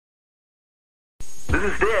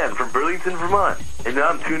This is Dan from Burlington, Vermont, and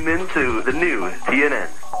I'm tuned in to the new TNN.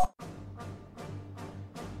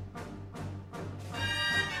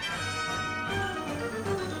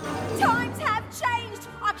 Times have changed.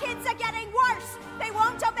 Our kids are getting worse. They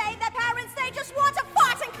won't obey their parents. They just want to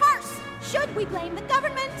fart and curse. Should we blame the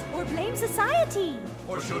government or blame society?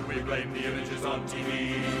 Or should we blame the images on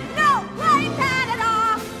TV? No, blame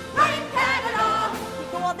Canada. Blame Canada.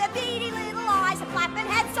 With all their beady little eyes and flapping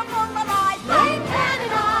heads so full of lies. Blame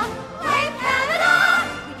Canada. Blame Canada.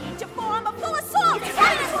 We need to form a full assault. It's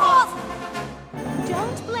Canada's fault.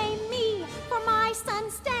 Don't blame me for my son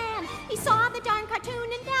Stan. He saw the darn cartoon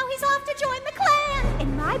and now he's off to join the Klan.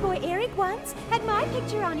 And my boy Eric once had my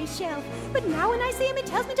picture on his shelf, but now when I see him it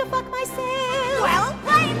tells me to fuck myself. Well,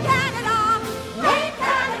 blame Canada. Blame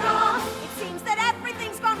Canada. It seems that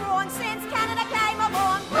everything's gone wrong since Canada came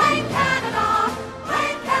along. Blame Canada.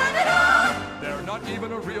 Blame Canada. They're not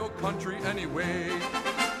even a real country anyway.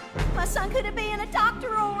 My son could have been a doctor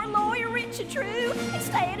or a lawyer, rich and true.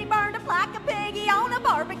 Instead, he burned up like a piggy on a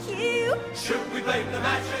barbecue. Should we blame the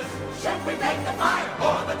matches? Should we blame the fire?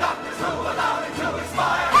 Or the doctors who allowed it to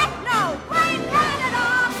expire? Heck no! Blame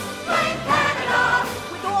Canada! Blame Canada!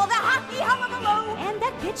 With all the hockey hullabaloo and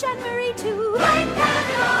that pitch on Murray too. Blame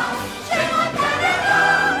Canada! Shame on Canada!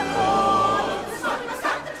 Oh, the smoke must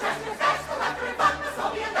start, the trash must dash, the laughter and fun must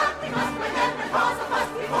all be enough. We must blame them and cause a fuss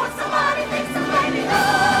before somebody thinks of blaming us.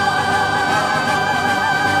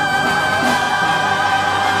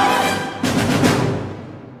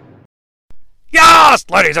 Yes,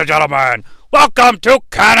 ladies and gentlemen, welcome to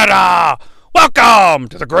Canada! Welcome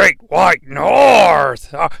to the Great White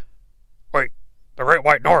North! Wait, the Great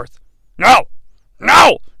White North? No!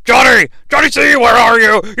 No! Jonnie Sea, where are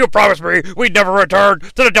you? You promised me we'd never return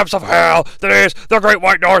to the depths of hell that is the Great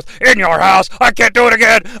White North in your house. I can't do it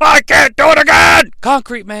again! I can't do it again!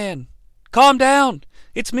 Concrete Man, calm down.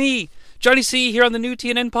 It's me, Jonnie Sea, here on the new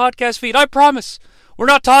TNN podcast feed. I promise, we're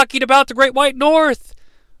not talking about the Great White North.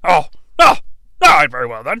 Oh, no! All right, very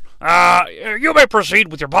well then. You may proceed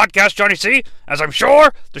with your podcast, Jonnie Sea, as I'm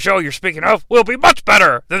sure the show you're speaking of will be much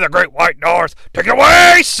better than the Great White North. Take it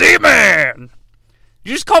away, Seaman! Did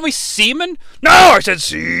you just call me Seaman? No, I said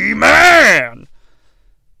Seaman!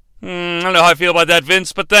 I don't know how I feel about that,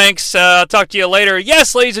 Vince, but thanks. I'll talk to you later.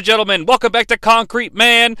 Yes, ladies and gentlemen, welcome back to Concrete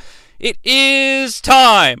Man. It is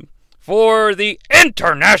time for the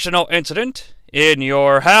international incident in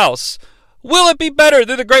your house. Will it be better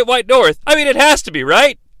than the Great White North? I mean, it has to be,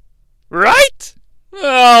 right? Right?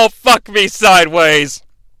 Oh, fuck me sideways.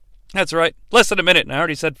 That's right. Less than a minute, and I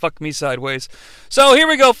already said fuck me sideways. So here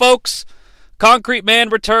we go, folks. Concrete Man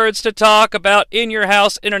returns to talk about In Your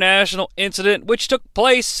House International Incident, which took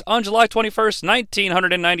place on July 21st,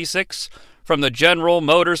 1996, from the General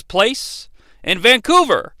Motors Place in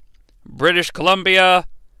Vancouver, British Columbia,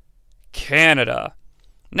 Canada.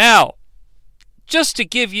 Now, just to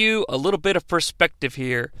give you a little bit of perspective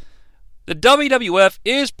here, the WWF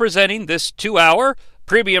is presenting this 2-hour,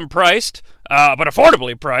 premium-priced, but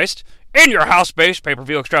affordably priced, in-your-house-based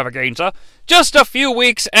pay-per-view extravaganza just a few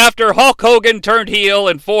weeks after Hulk Hogan turned heel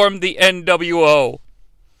and formed the NWO.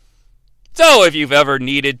 So if you've ever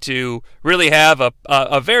needed to really have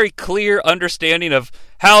a very clear understanding of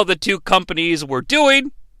how the two companies were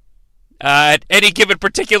doing at any given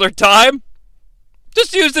particular time,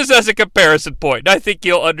 just use this as a comparison point. I think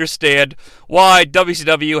you'll understand why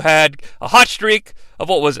WCW had a hot streak of,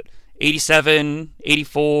 87,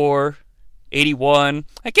 84, 81.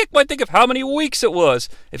 I can't quite think of how many weeks it was.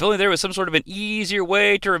 If only there was some sort of an easier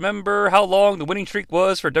way to remember how long the winning streak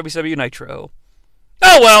was for WCW Nitro.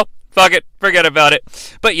 Oh well, fuck it, forget about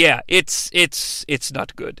it. But yeah, it's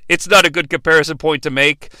not good. It's not a good comparison point to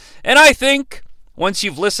make. And I think once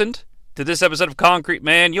you've listened to this episode of Concrete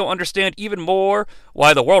Man, you'll understand even more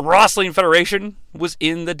why the World Wrestling Federation was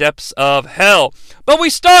in the depths of hell. But we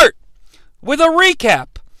start with a recap.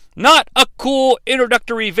 Not a cool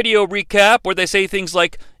introductory video recap where they say things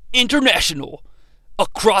like international,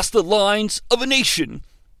 across the lines of a nation,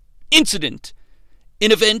 incident,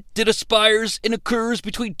 an event that aspires and occurs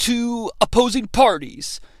between two opposing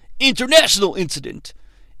parties, international incident,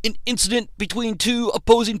 an incident between two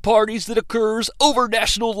opposing parties that occurs over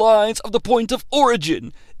national lines of the point of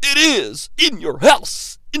origin. It is In Your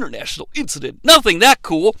House International Incident. Nothing that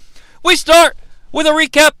cool. We start with a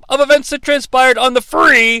recap of events that transpired on the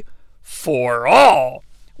Free for All,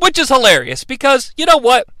 which is hilarious because, you know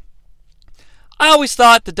what? I always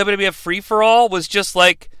thought the WWF Free for All was just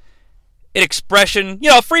like an expression. You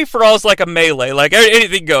know, free for all is like a melee, like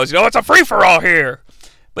anything goes. You know, it's a free for all here.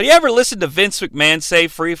 But you ever listen to Vince McMahon say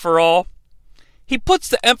free for all? He puts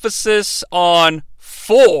the emphasis on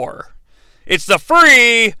for. It's the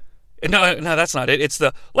free... No, that's not it. It's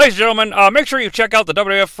the... Ladies and gentlemen, make sure you check out the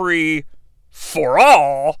WWF Free for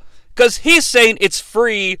All, because he's saying it's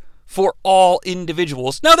free for all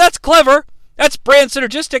individuals. Now, that's clever. That's brand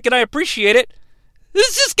synergistic, and I appreciate it.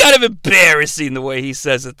 This is kind of embarrassing the way he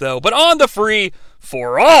says it, though. But on the Free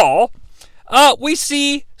for All, we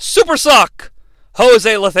see Super Sock,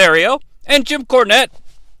 Jose Lothario, and Jim Cornette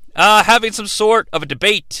having some sort of a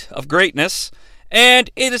debate of greatness. And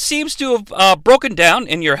it seems to have broken down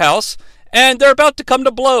in your house, and they're about to come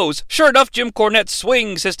to blows. Sure enough, Jim Cornette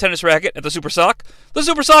swings his tennis racket at the Super Sock. The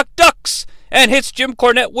Super Sock ducks and hits Jim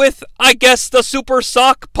Cornette with, I guess, the Super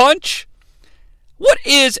Sock punch. What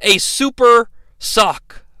is a Super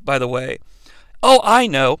Sock, by the way? Oh, I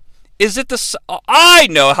know. Is it the... I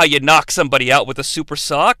know how you knock somebody out with a Super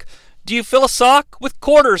Sock. Do you fill a sock with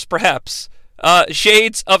quarters, perhaps?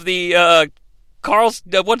 Shades of the...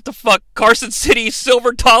 Carson City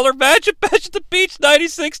Silver Dollar match at Bash at the Beach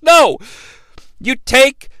 96? No! You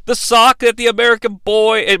take the sock that the American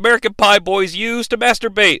Pie Boys use to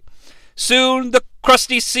masturbate. Soon the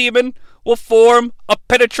crusty semen will form a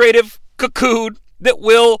penetrative cocoon that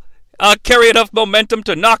will carry enough momentum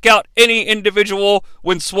to knock out any individual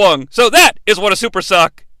when swung. So that is what a super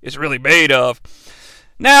sock is really made of.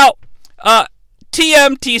 Now,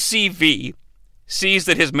 TMTCV sees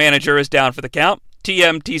that his manager is down for the count.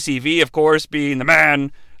 TMTCV, of course, being the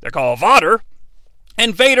man they call Vader.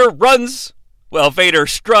 And Vader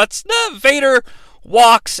struts. Vader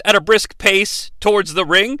walks at a brisk pace towards the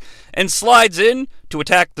ring and slides in to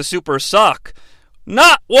attack the Super Sock.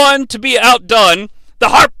 Not one to be outdone, the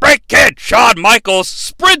Heartbreak Kid, Shawn Michaels,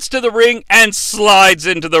 sprints to the ring and slides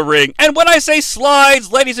into the ring. And when I say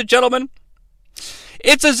slides, ladies and gentlemen,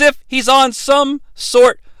 it's as if he's on some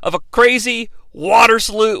sort of a crazy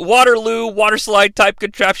Waterloo water slide type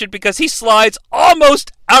contraption, because he slides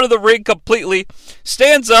almost out of the ring completely,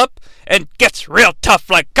 stands up, and gets real tough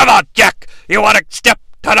like, "Come on, Jack, you want to step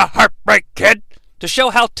to the Heartbreak Kid?" To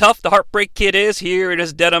show how tough the Heartbreak Kid is, here in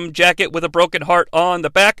his denim jacket with a broken heart on the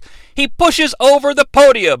back, he pushes over the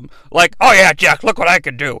podium like, "Oh yeah, Jack, look what I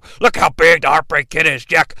can do. Look how big the Heartbreak Kid is,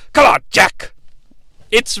 Jack. Come on, Jack."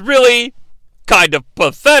 It's really kind of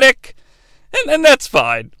pathetic, and that's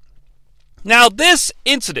fine. Now, this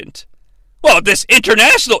incident, this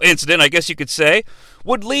international incident, I guess you could say,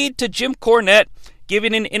 would lead to Jim Cornette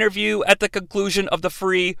giving an interview at the conclusion of the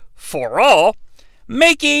Free for All,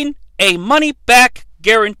 making a money-back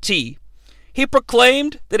guarantee. He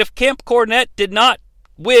proclaimed that if Camp Cornette did not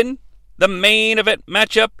win the main event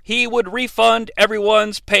matchup, he would refund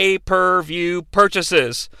everyone's pay-per-view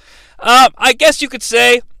purchases. I guess you could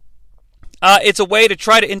say it's a way to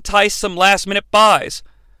try to entice some last-minute buys.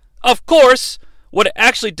 Of course, what it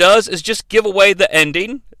actually does is just give away the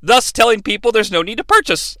ending, thus telling people there's no need to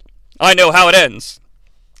purchase. I know how it ends.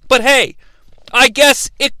 But hey, I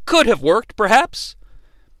guess it could have worked, perhaps.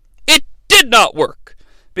 It did not work,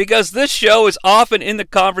 because this show is often in the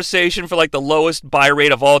conversation for like the lowest buy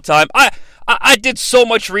rate of all time. I did so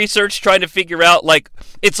much research trying to figure out, like,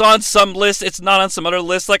 it's on some list, it's not on some other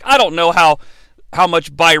list. Like, I don't know how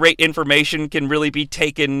much buy rate information can really be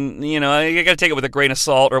taken, you gotta take it with a grain of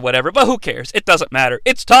salt or whatever, but who cares? It doesn't matter.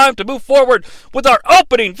 It's time to move forward with our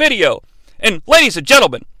opening video. And ladies and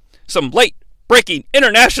gentlemen, some late-breaking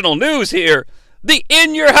international news here. The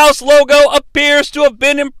In Your House logo appears to have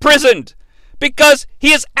been imprisoned because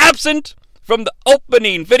he is absent from the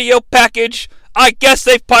opening video package. I guess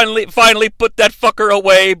they finally put that fucker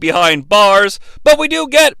away behind bars, but we do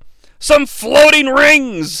get some floating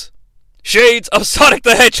rings. Shades of Sonic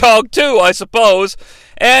the Hedgehog 2, I suppose.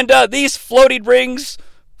 And these floating rings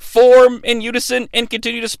form in unison and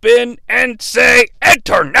continue to spin and say,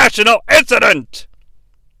 "International Incident!"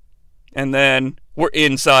 And then we're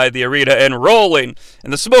inside the arena and rolling,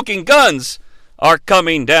 and the smoking guns are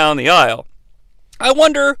coming down the aisle. I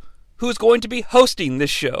wonder who's going to be hosting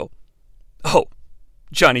this show. Oh,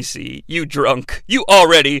 Jonnie Sea, you drunk. You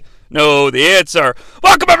already know the answer.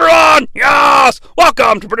 Welcome, everyone! Yes!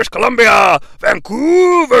 Welcome to British Columbia!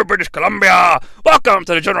 Vancouver, British Columbia! Welcome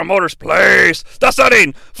to the General Motors Place, the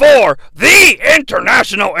setting for the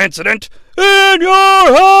international incident in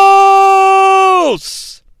your house!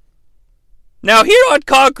 Now, here on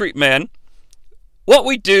Concrete Man, what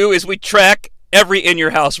we do is we track every In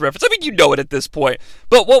Your House reference. I mean, you know it at this point.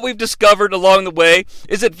 But what we've discovered along the way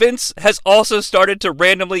is that Vince has also started to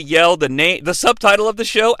randomly yell the subtitle of the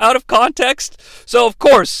show out of context. So, of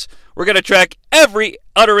course, we're going to track every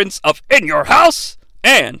utterance of In Your House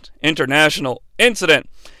and International Incident.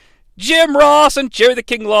 Jim Ross and Jerry the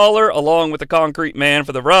King Lawler, along with the Concrete Man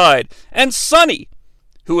for the ride. And Sonny,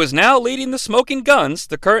 who is now leading the Smoking Guns,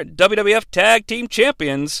 the current WWF Tag Team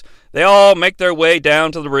Champions. They all make their way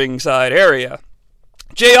down to the ringside area.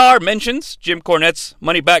 JR mentions Jim Cornette's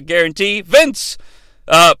money-back guarantee. Vince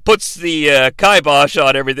puts the kibosh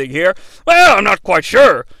on everything here. Well, I'm not quite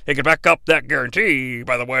sure he can back up that guarantee,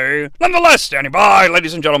 by the way. Nonetheless, standing by,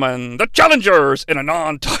 ladies and gentlemen, the challengers in a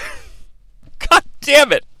non-title... God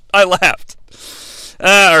damn it, I laughed.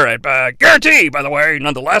 All right, guarantee, by the way,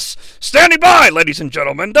 nonetheless, standing by, ladies and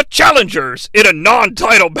gentlemen, the challengers in a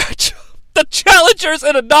non-title matchup. The challengers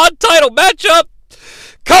in a non-title matchup?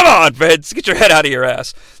 Come on, Vince, get your head out of your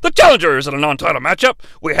ass. The challengers in a non-title matchup,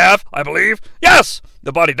 we have, I believe, yes,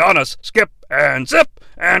 the Body Donnas, Skip and Zip,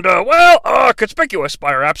 and, conspicuous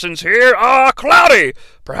by our absence here, Cloudy.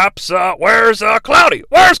 Perhaps, where's Cloudy?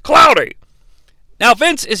 Where's Cloudy? Now,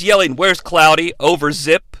 Vince is yelling, where's Cloudy, over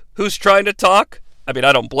Zip, who's trying to talk. I mean,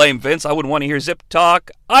 I don't blame Vince. I wouldn't want to hear Zip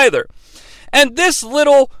talk either. And this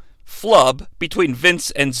little flub between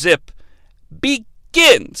Vince and Zip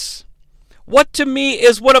begins what to me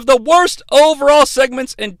is one of the worst overall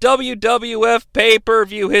segments in WWF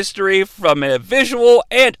pay-per-view history from a visual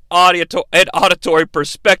and auditory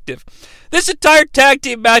perspective. This entire tag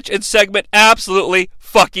team match and segment absolutely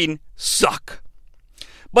fucking suck.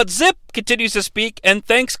 But Zip continues to speak and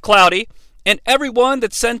thanks Cloudy and everyone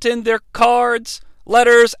that sent in their cards,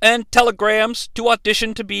 letters, and telegrams to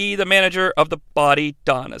audition to be the manager of the Body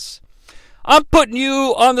Donnas. I'm putting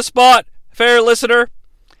you on the spot, fair listener.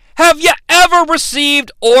 Have you ever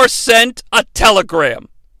received or sent a telegram?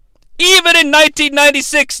 Even in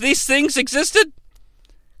 1996, these things existed?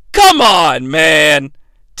 Come on, man.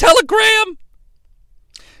 Telegram?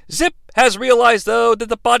 Zip has realized, though, that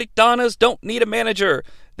the Body Donnas don't need a manager.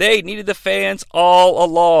 They needed the fans all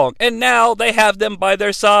along, and now they have them by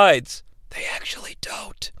their sides. They actually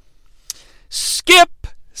don't. Skip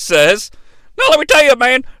says, "Now let me tell you,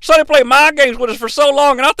 man, Sonny played mind games with us for so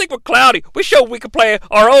long, and I think with Cloudy, we showed we could play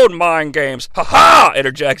our own mind games." "Ha-ha!"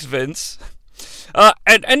 interjects Vince.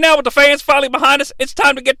 And now with the fans finally behind us, it's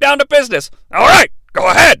time to get down to business. "All right, go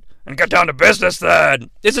ahead and get down to business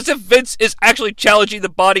then." It's as if Vince is actually challenging the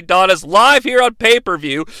Body Donnas live here on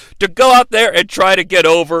pay-per-view to go out there and try to get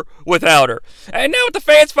over without her. "And now with the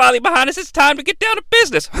fans finally behind us, it's time to get down to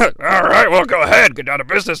business." "All right, well, go ahead, get down to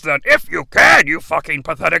business then, if you can, you fucking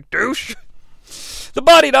pathetic douche." The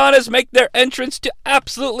Body Donnas make their entrance to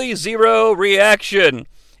absolutely zero reaction.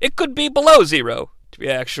 It could be below zero, to be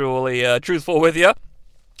actually truthful with you.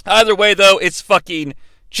 Either way, though, it's fucking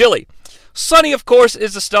chilly. Sonny, of course,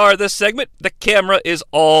 is the star of this segment. The camera is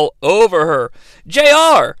all over her.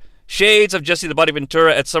 JR, shades of Jesse the Body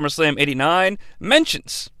Ventura at SummerSlam 89,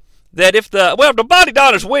 mentions that if the Body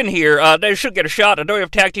Donnas win here, they should get a shot at WWF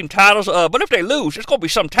Tag Team titles, but if they lose, it's going to be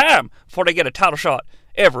some time before they get a title shot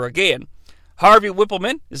ever again. Harvey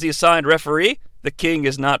Whippleman is the assigned referee. The King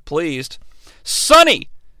is not pleased. Sonny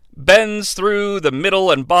bends through the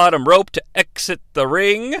middle and bottom rope to exit the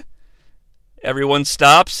ring. Everyone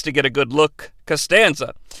stops to get a good look.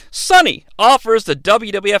 Costanza. Sonny offers the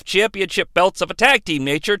WWF Championship belts of a tag team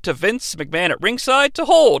nature to Vince McMahon at ringside to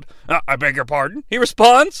hold. "I beg your pardon," he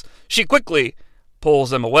responds. She quickly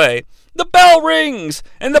pulls them away. The bell rings,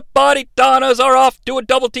 and the Body Donnas are off to a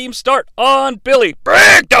double team start on Billy.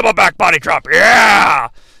 Big double back body drop, yeah!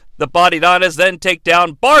 The Body Donnas then take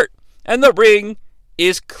down Bart, and the ring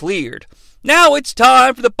is cleared. Now it's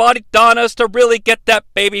time for the Body Donnas to really get that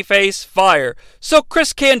babyface fire. So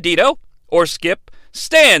Chris Candido, or Skip,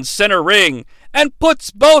 stands center ring and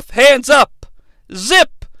puts both hands up.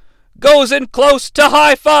 Zip goes in close to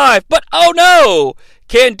high five, but oh no!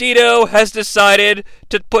 Candido has decided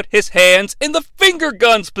to put his hands in the finger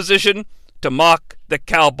guns position to mock the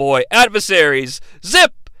cowboy adversaries.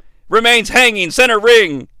 Zip remains hanging center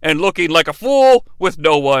ring and looking like a fool with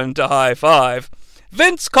no one to high five.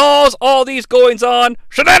 Vince calls all these goings-on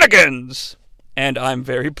shenanigans, and I'm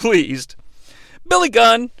very pleased. Billy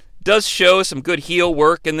Gunn does show some good heel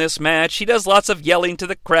work in this match. He does lots of yelling to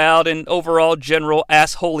the crowd and overall general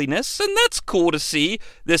assholiness, and that's cool to see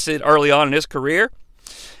this early on in his career.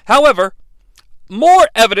 However, more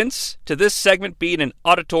evidence to this segment being an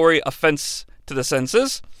auditory offense to the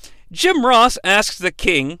senses. Jim Ross asks the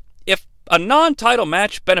King if a non-title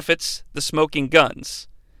match benefits the Smoking Guns.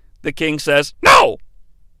 The King says, "No!"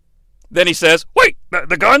 Then he says, "Wait,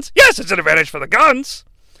 the Guns? Yes, it's an advantage for the Guns."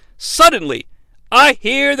 Suddenly, I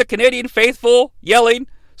hear the Canadian faithful yelling,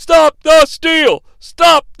 "Stop the steal!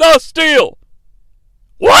 Stop the steal!"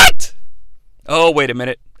 What? Oh, wait a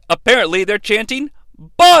minute. Apparently they're chanting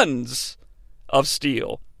Buns of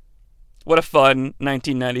Steel. What a fun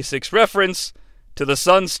 1996 reference to the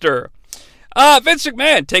Sunster. Vince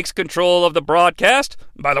McMahon takes control of the broadcast.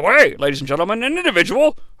 By the way, ladies and gentlemen, an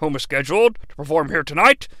individual whom is scheduled to perform here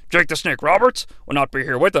tonight, Jake the Snake Roberts, will not be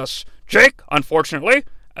here with us. Jake, unfortunately,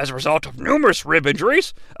 as a result of numerous rib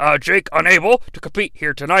injuries, Jake unable to compete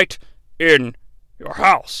here tonight in your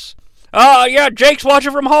house. Yeah, Jake's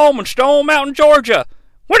watching from home in Stone Mountain, Georgia.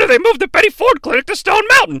 When did they move the Betty Ford Clinic to Stone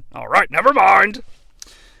Mountain? All right, never mind.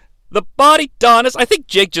 The Body Donnas, I think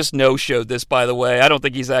Jake just no-showed this, by the way. I don't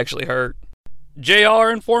think he's actually hurt. JR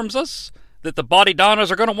informs us that the Body Donnas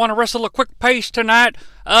are going to want to wrestle a quick pace tonight,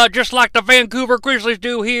 just like the Vancouver Grizzlies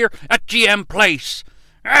do here at GM Place.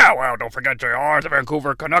 Yeah, well, don't forget, JR, the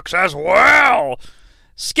Vancouver Canucks as well.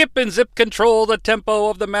 Skip and Zip control the tempo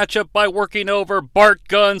of the matchup by working over Bart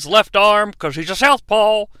Gunn's left arm, because he's a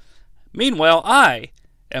southpaw. Meanwhile, I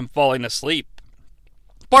am falling asleep.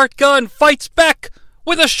 Bart Gunn fights back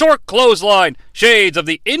with a short clothesline, shades of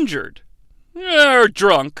the injured, or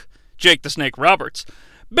drunk, Jake the Snake Roberts.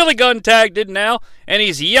 Billy Gunn tagged in now, and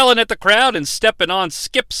he's yelling at the crowd and stepping on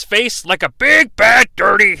Skip's face like a big, bad,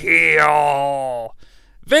 dirty heel.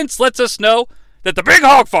 Vince lets us know that the big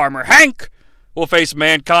hog farmer, Hank, will face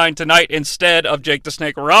Mankind tonight instead of Jake the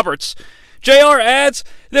Snake Roberts. JR adds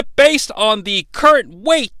that based on the current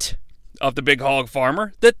weight of the big hog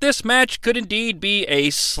farmer, that this match could indeed be a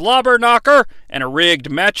slobber knocker and a rigged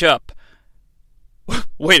matchup.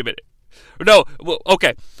 Wait a minute. No,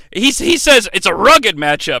 okay. He says it's a rugged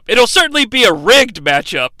matchup. It'll certainly be a rigged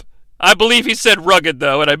matchup. I believe he said rugged,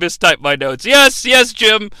 though, and I mistyped my notes. Yes,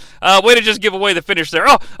 Jim. Way to just give away the finish there.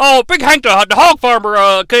 Oh, Big Hank, the hog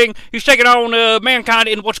farmer king, he's taking on Mankind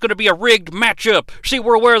in what's going to be a rigged matchup. See,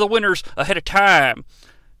 we're aware of the winners ahead of time.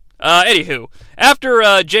 Anywho,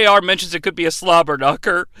 after JR mentions it could be a slobber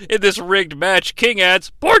knocker in this rigged match, King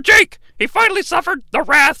adds, poor Jake, he finally suffered the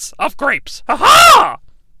wraths of grapes. Ha-ha!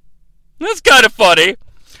 That's kind of funny.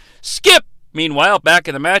 Skip, meanwhile, back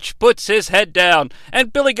in the match, puts his head down,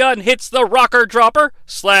 and Billy Gunn hits the rocker dropper /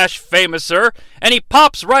 famouser, and he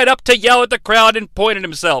pops right up to yell at the crowd and point at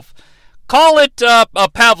himself. Call it a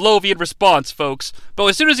Pavlovian response, folks. But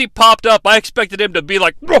as soon as he popped up, I expected him to be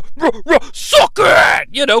like, suck it!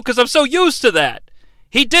 You know, because I'm so used to that.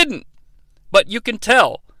 He didn't. But you can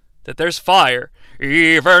tell that there's fire.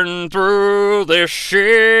 Even through this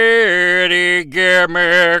shitty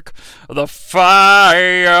gimmick, the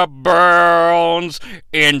fire burns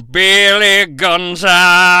in Billy Gunn's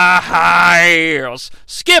eyes.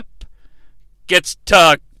 Skip gets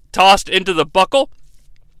tossed into the buckle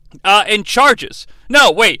and charges.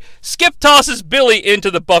 No, wait. Skip tosses Billy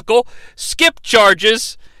into the buckle. Skip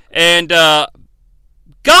charges, and God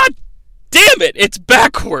damn it, it's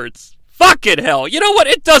backwards. Fucking hell. You know what?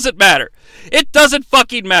 It doesn't matter. It doesn't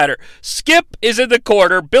fucking matter. Skip is in the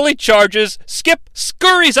corner. Billy charges. Skip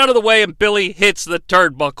scurries out of the way, and Billy hits the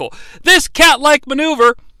turnbuckle. This cat-like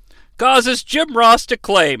maneuver causes Jim Ross to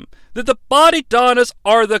claim that the Body Donnas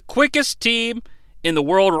are the quickest team in the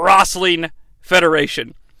World Wrestling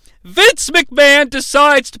Federation. Vince McMahon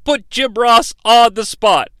decides to put Jim Ross on the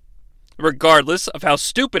spot, regardless of how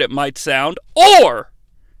stupid it might sound, or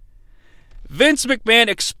Vince McMahon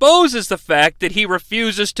exposes the fact that he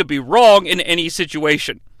refuses to be wrong in any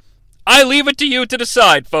situation. I leave it to you to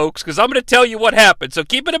decide, folks, because I'm going to tell you what happened, so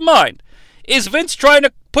keep it in mind. Is Vince trying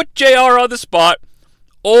to put JR on the spot,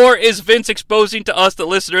 or is Vince exposing to us, the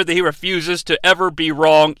listener, that he refuses to ever be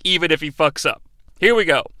wrong, even if he fucks up? Here we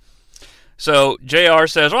go. So, JR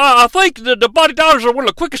says, well, I think the Body Donnas are one of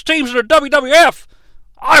the quickest teams in the WWF.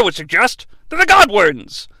 I would suggest that the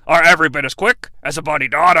Godwins are every bit as quick as the Body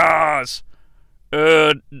Donnas.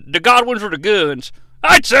 The Godwins or the Guns?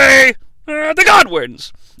 I'd say the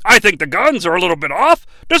Godwins. I think the Guns are a little bit off,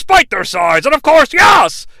 despite their size. And of course,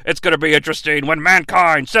 yes, it's going to be interesting when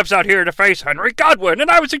Mankind steps out here to face Henry Godwin.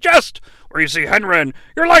 And I would suggest, where you see Henry,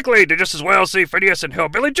 you're likely to just as well see Phineas and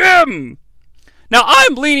Hillbilly Jim. Now,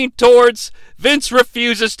 I'm leaning towards Vince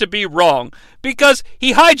refuses to be wrong, because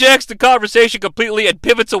he hijacks the conversation completely and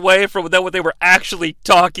pivots away from what they were actually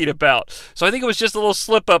talking about. So I think it was just a little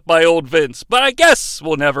slip-up by old Vince, but I guess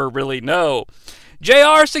we'll never really know.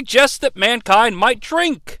 JR suggests that Mankind might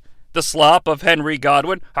drink the slop of Henry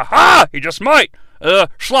Godwin. Ha-ha! He just might.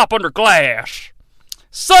 Slop under glass.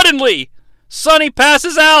 Suddenly, Sonny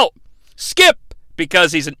passes out. Skip,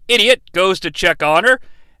 because he's an idiot, goes to check on her.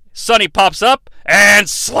 Sonny pops up and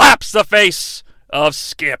slaps the face of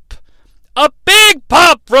Skip. A big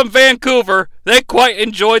pop from Vancouver. They quite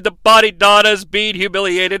enjoyed the Body Donnas being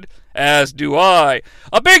humiliated, as do I.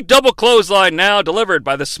 A big double clothesline now delivered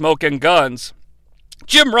by the Smoking Guns.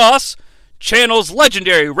 Jim Ross channels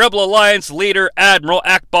legendary Rebel Alliance leader Admiral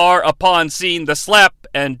Akbar upon seeing the slap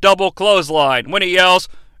and double clothesline when he yells,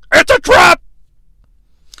 "It's a trap!"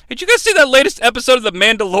 Did you guys see that latest episode of The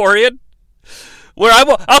Mandalorian? Where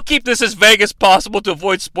I'll keep this as vague as possible to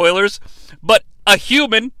avoid spoilers, but a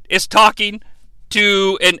human is talking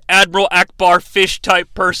to an Admiral Akbar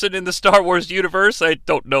fish-type person in the Star Wars universe. I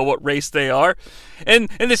don't know what race they are. And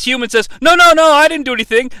this human says, no, I didn't do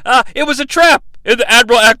anything. It was a trap. And the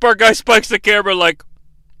Admiral Akbar guy spikes the camera like,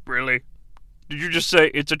 really? Did you just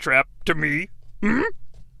say it's a trap to me?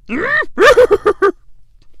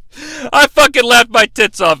 I fucking laughed my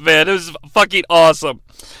tits off, man. It was fucking awesome.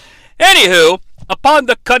 Anywho, upon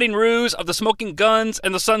the cutting ruse of the smoking guns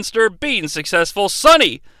and the Sunster being successful,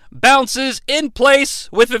 Sonny bounces in place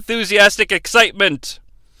with enthusiastic excitement.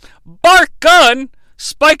 Bart Gunn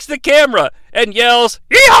spikes the camera and yells,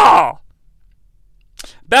 "Yeehaw!"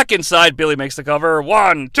 Back inside, Billy makes the cover.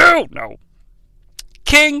 1, 2, no.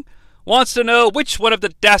 King wants to know which one of the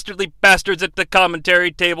dastardly bastards at the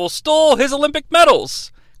commentary table stole his Olympic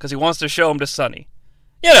medals, because he wants to show them to Sonny.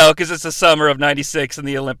 You know, because it's the summer of 96 and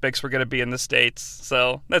the Olympics were going to be in the States,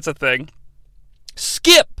 so that's a thing.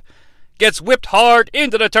 Skip gets whipped hard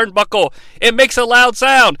into the turnbuckle. It makes a loud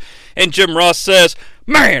sound, and Jim Ross says,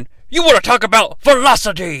 "Man, you want to talk about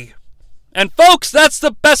velocity!" And folks, that's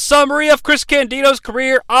the best summary of Chris Candido's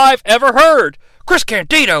career I've ever heard. Chris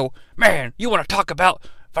Candido, man, you want to talk about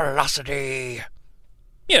velocity.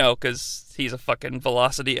 You know, because he's a fucking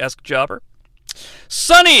velocity-esque jobber.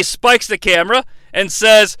 Sonny spikes the camera and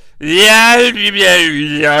says, yeah. I mean,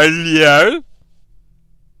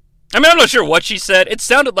 I'm not sure what she said. It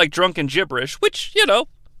sounded like drunken gibberish, which, you know,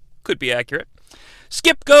 could be accurate.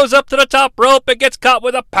 Skip goes up to the top rope and gets caught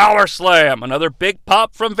with a power slam. Another big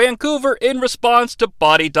pop from Vancouver in response to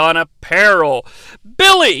Body Don apparel.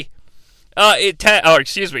 Bart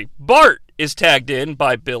is tagged in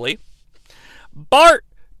by Billy. Bart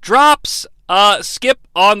drops Skip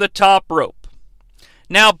on the top rope.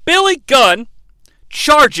 Now, Billy Gunn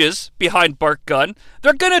charges behind Bart Gunn.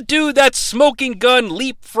 They're going to do that smoking gun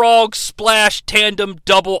leapfrog splash tandem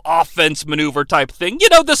double offense maneuver type thing. You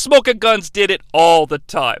know, the smoking guns did it all the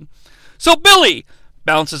time. So Billy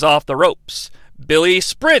bounces off the ropes. Billy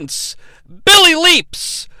sprints. Billy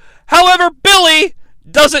leaps. However, Billy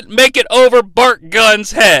doesn't make it over Bart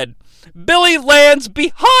Gunn's head. Billy lands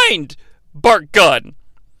behind Bart Gunn.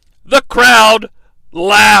 The crowd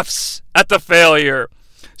laughs at the failure.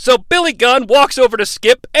 So Billy Gunn walks over to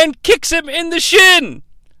Skip and kicks him in the shin.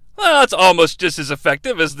 Well, that's almost just as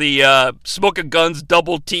effective as the Smoking Guns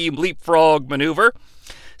double team leapfrog maneuver.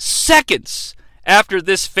 Seconds after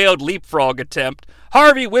this failed leapfrog attempt,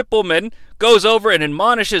 Harvey Whippleman goes over and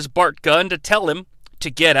admonishes Bart Gunn to tell him to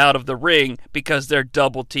get out of the ring because they're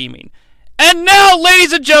double teaming. And now,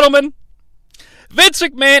 ladies and gentlemen, Vince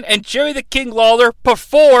McMahon and Jerry the King Lawler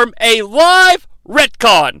perform a live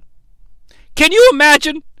retcon. Can you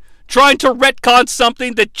imagine trying to retcon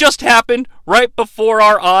something that just happened right before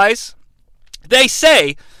our eyes? They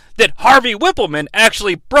say that Harvey Whippleman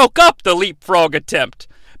actually broke up the leapfrog attempt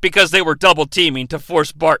because they were double teaming to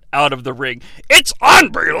force Bart out of the ring. It's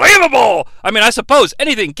unbelievable! I mean, I suppose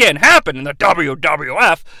anything can happen in the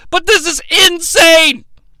WWF, but this is insane!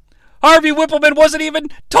 Harvey Whippleman wasn't even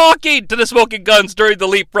talking to the Smoking Guns during the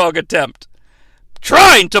leapfrog attempt.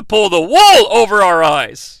 Trying to pull the wool over our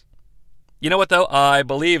eyes. You know what, though? I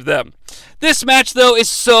believe them. This match, though, is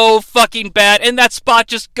so fucking bad, and that spot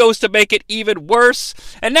just goes to make it even worse.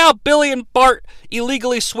 And now Billy and Bart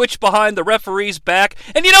illegally switch behind the referee's back.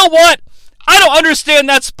 And you know what? I don't understand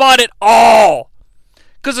that spot at all.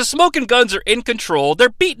 Because the Smoking Guns are in control. They're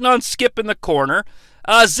beating on Skip in the corner.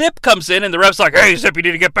 Zip comes in, and the ref's like, "Hey, Zip, you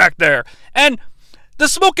need to get back there." And the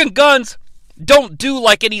Smoking Guns don't do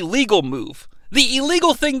like an illegal move. The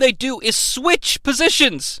illegal thing they do is switch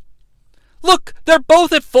positions. Look, they're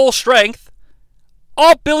both at full strength.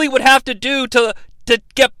 All Billy would have to do to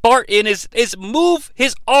get Bart in is move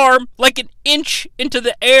his arm like an inch into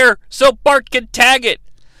the air so Bart can tag it.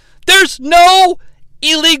 There's no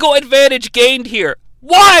illegal advantage gained here.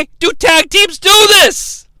 Why do tag teams do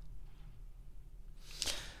this?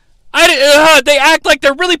 They act like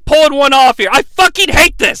they're really pulling one off here. I fucking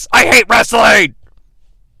hate this. I hate wrestling.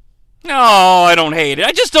 No, I don't hate it.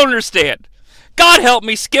 I just don't understand. God help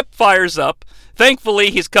me, Skip fires up. Thankfully,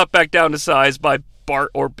 he's cut back down to size by Bart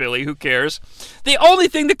or Billy, who cares. The only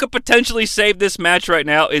thing that could potentially save this match right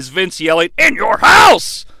now is Vince yelling, "In your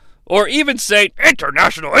house!" Or even saying,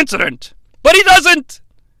 "International incident." But he doesn't!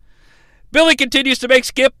 Billy continues to make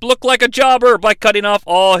Skip look like a jobber by cutting off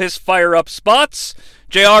all his fire-up spots.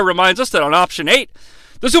 JR reminds us that on Option 8,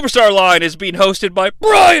 the Superstar line is being hosted by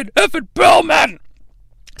Brian effing Pillman.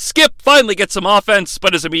 Skip finally gets some offense,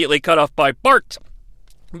 but is immediately cut off by Bart.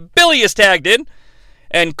 Billy is tagged in,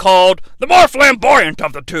 and called the more flamboyant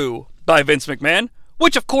of the two by Vince McMahon,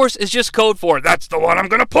 which of course is just code for that's the one I'm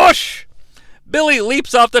gonna push. Billy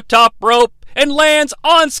leaps off the top rope and lands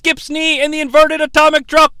on Skip's knee in the inverted atomic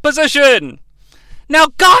drop position. Now,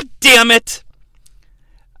 god damn it!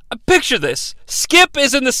 Picture this. Skip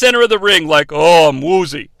is in the center of the ring like, oh, I'm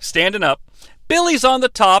woozy, standing up. Billy's on the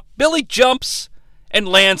top. Billy jumps and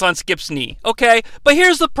lands on Skip's knee. Okay, but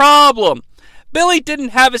here's the problem. Billy didn't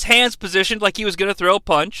have his hands positioned like he was going to throw a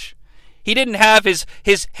punch. He didn't have his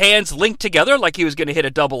hands linked together like he was going to hit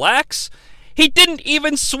a double axe. He didn't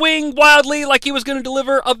even swing wildly like he was going to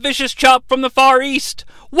deliver a vicious chop from the Far East.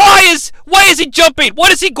 Why is he jumping?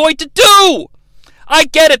 What is he going to do? I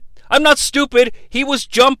get it. I'm not stupid. He was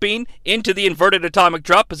jumping into the inverted atomic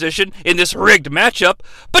drop position in this rigged matchup,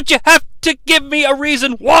 but you have to give me a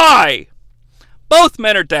reason why. Both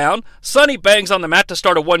men are down. Sonny bangs on the mat to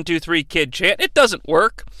start a 1-2-3 kid chant. It doesn't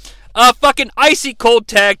work. A fucking icy cold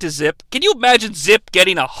tag to Zip. Can you imagine Zip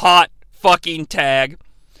getting a hot fucking tag?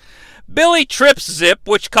 Billy trips Zip,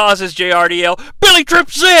 which causes JR to yell, Billy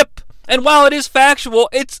trips Zip! And while it is factual,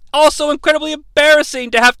 it's also incredibly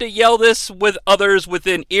embarrassing to have to yell this with others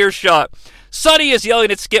within earshot. Sonny is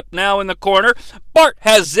yelling at Skip now in the corner. Bart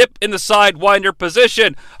has Zip in the sidewinder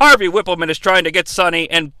position. Harvey Whippleman is trying to get Sonny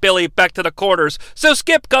and Billy back to the corners. So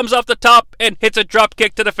Skip comes off the top and hits a drop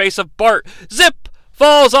kick to the face of Bart. Zip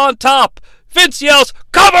falls on top. Vince yells,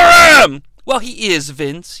 cover him! Well, he is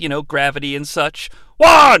Vince, gravity and such.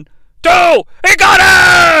 1, 2, he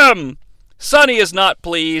got him! Sonny is not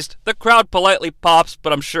pleased. The crowd politely pops,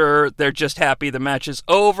 but I'm sure they're just happy the match is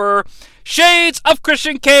over. Shades of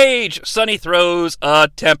Christian Cage! Sonny throws a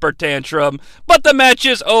temper tantrum, but the match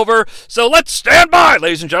is over, so let's stand by,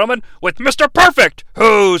 ladies and gentlemen, with Mr. Perfect,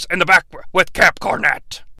 who's in the back with Camp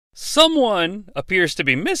Cornette. Someone appears to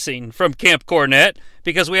be missing from Camp Cornette,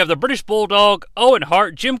 because we have the British Bulldog, Owen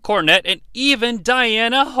Hart, Jim Cornette, and even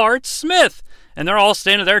Diana Hart-Smith. And they're all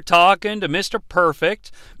standing there talking to Mr. Perfect.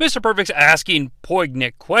 Mr. Perfect's asking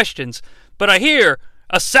poignant questions, but I hear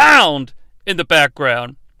a sound in the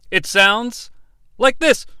background. It sounds like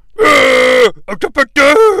this. Then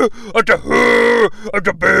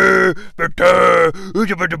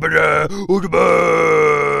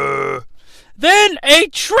a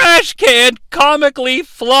trash can comically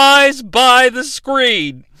flies by the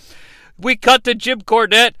screen. We cut to Jim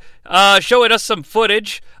Cornette showing us some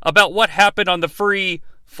footage about what happened on the Free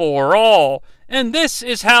for All. And this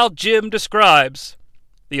is how Jim describes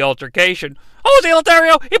the altercation. Oh, the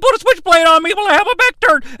Lothario! He put a switchblade on me while I have my back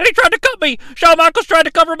turned, and he tried to cut me. Shawn Michaels tried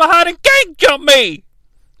to cover behind and gang jump me.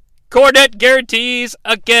 Cornette guarantees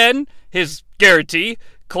again his guarantee,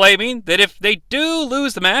 claiming that if they do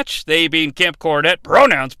lose the match, they being Camp Cornette,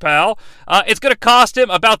 pronouns pal, it's going to cost him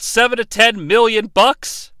about $7 to $10 million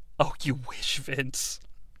bucks. Oh, you wish, Vince.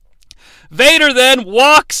 Vader then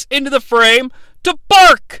walks into the frame to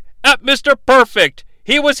bark at Mr. Perfect.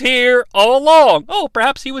 He was here all along. Oh,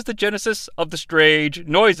 perhaps he was the genesis of the strange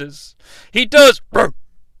noises. He does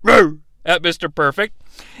at Mr. Perfect.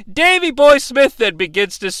 Davey Boy Smith then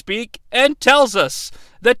begins to speak and tells us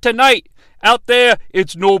that tonight, out there,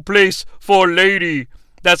 it's no place for a lady.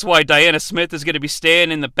 That's why Diana Smith is going to be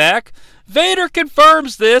staying in the back. Vader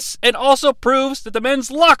confirms this and also proves that the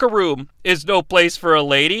men's locker room is no place for a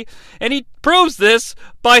lady. And he proves this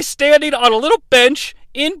by standing on a little bench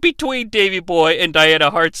in between Davey Boy and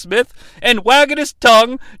Diana Hart-Smith and wagging his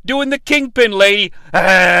tongue, doing the Kingpin lady.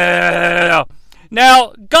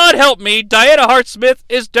 Now, God help me, Diana Hart-Smith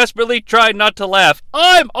is desperately trying not to laugh.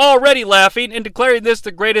 I'm already laughing and declaring this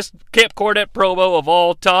the greatest Camp Cornette promo of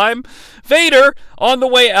all time. Vader, on the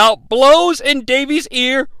way out, blows in Davey's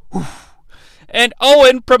ear, and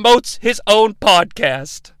Owen promotes his own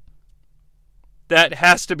podcast. That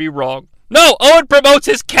has to be wrong. No, Owen promotes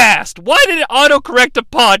his cast. Why did it autocorrect a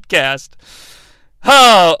podcast?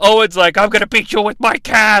 Oh, Owen's like, I'm going to beat you with my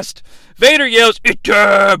cast. Vader yells, "Eat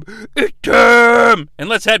him! Eat him!" And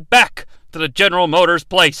let's head back to the General Motors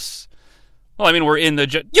place. Well, I mean, we're in the,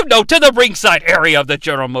 to the ringside area of the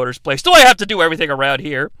General Motors place. Do I have to do everything around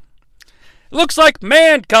here? Looks like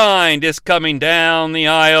Mankind is coming down the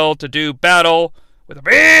aisle to do battle with a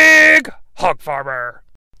big hog farmer.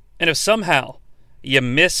 And if somehow you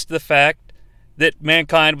missed the fact that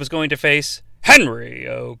Mankind was going to face Henry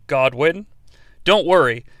Godwin, don't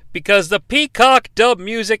worry, because the Peacock dub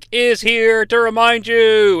music is here to remind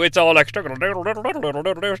you. It's all like... And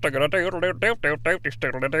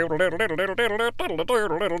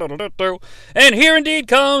here indeed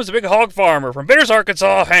comes the big hog farmer from Bitters,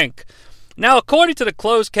 Arkansas, Hank. Now, according to the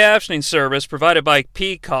closed captioning service provided by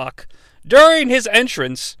Peacock, during his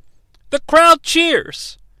entrance, the crowd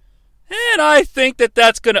cheers. And I think that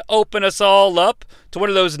that's going to open us all up to one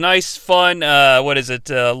of those nice, fun,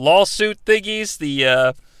 lawsuit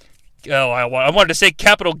thingies. I wanted to say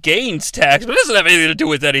capital gains tax, but it doesn't have anything to do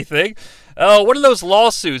with anything. One of those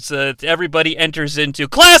lawsuits that everybody enters into.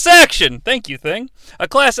 Class action! Thank you, Thing. A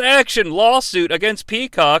class action lawsuit against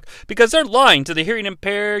Peacock because they're lying to the hearing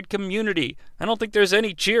impaired community. I don't think there's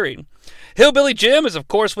any cheering. Hillbilly Jim is, of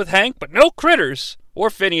course, with Hank, but no Critters or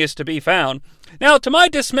Phineas to be found. Now, to my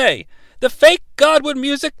dismay, the fake Godwin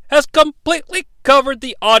music has completely covered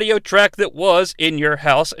the audio track that was In Your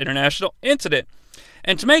House International Incident.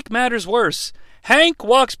 And to make matters worse, Hank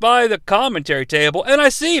walks by the commentary table and I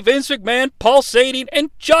see Vince McMahon pulsating and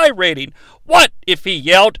gyrating. What if he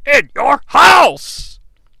yelled, "In your house"?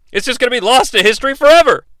 It's just going to be lost to history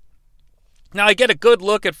forever. Now, I get a good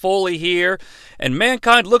look at Foley here, and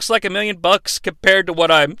Mankind looks like $1,000,000 compared to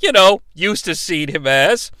what I'm, used to seeing him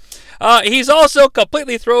as. He's also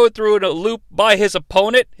completely thrown through a loop by his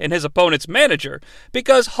opponent and his opponent's manager,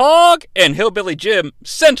 because Hog and Hillbilly Jim,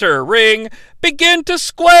 center ring, begin to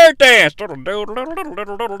square dance. And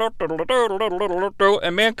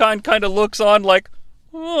Mankind kind of looks on like,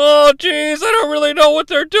 oh, geez, I don't really know what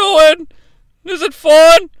they're doing. Is it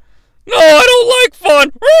fun? No, I don't like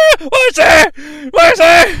fun. What's that?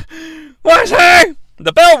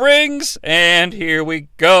 The bell rings, and here we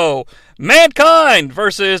go. Mankind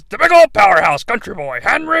versus the big old powerhouse country boy,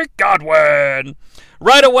 Henry Godwin.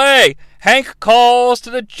 Right away, Hank calls to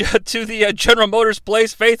the General Motors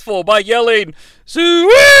Place faithful by yelling,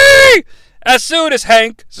 "Zooey!" As soon as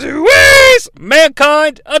Hank zooeys,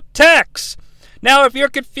 Mankind attacks. Now, if you're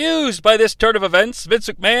confused by this turn of events, Vince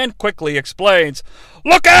McMahon quickly explains,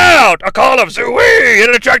 "Look out! A call of zooey! It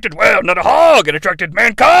attracted, well, not a hog, it attracted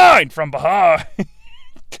Mankind from behind."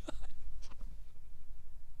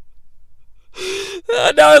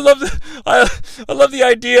 Now I love the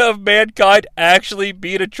idea of Mankind actually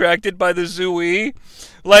being attracted by the zooey.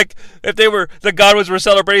 Like, if the Godwins were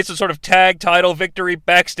celebrating some sort of tag title victory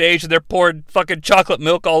backstage and they're pouring fucking chocolate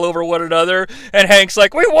milk all over one another, and Hank's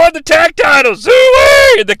like, "We won the tag title,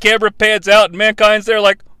 zooey!" And the camera pans out and Mankind's there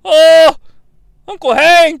like, "Oh, Uncle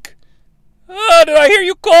Hank, did I hear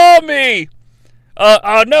you call me?"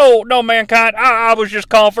 No, Mankind, I was just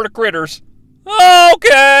calling for the critters."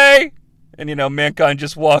 "Okay." And, Mankind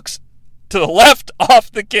just walks to the left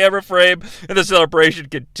off the camera frame, and the celebration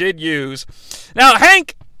continues. Now,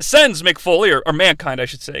 Hank sends Mick Foley, or Mankind, I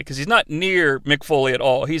should say, because he's not near Mick Foley at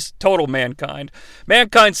all. He's total Mankind.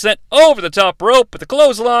 Mankind sent over the top rope at the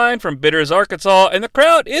clothesline from Bitters, Arkansas, and the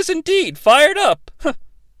crowd is indeed fired up.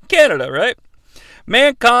 Canada, right?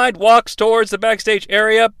 Mankind walks towards the backstage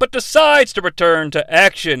area, but decides to return to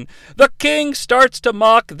action. The King starts to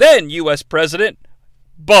mock then U.S. President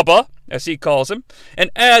Bubba, as he calls him,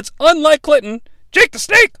 and adds, unlike Clinton, "Jake the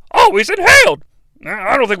Snake always inhaled."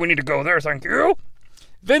 I don't think we need to go there, thank you.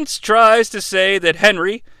 Vince tries to say that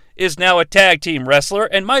Henry is now a tag team wrestler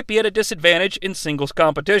and might be at a disadvantage in singles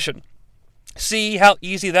competition. See how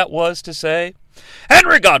easy that was to say?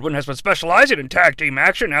 Henry Godwin has been specializing in tag team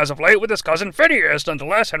action as of late with his cousin Phineas.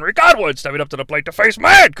 Nonetheless, Henry Godwin stepping up to the plate to face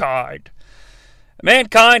Mankind.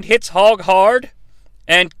 Mankind hits Hog hard,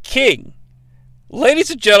 and King.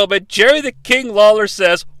 Ladies and gentlemen, Jerry the King Lawler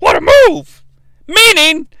says, "What a move!"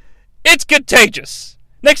 Meaning, it's contagious.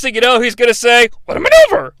 Next thing you know, he's going to say, "What a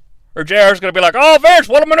maneuver!" Or JR's going to be like, "Oh, Vince,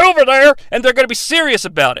 what a maneuver there!" And they're going to be serious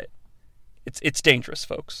about it. It's dangerous,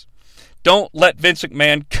 folks. Don't let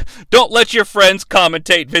your friends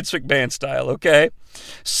commentate Vince McMahon style, okay?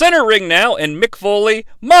 Center ring now, and Mick Foley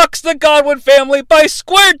mocks the Godwin family by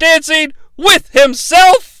square dancing with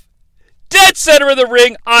himself. Dead center of the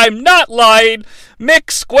ring, I'm not lying.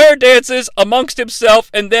 Mick square dances amongst himself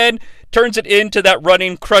and then turns it into that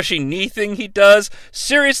running, crushing knee thing he does.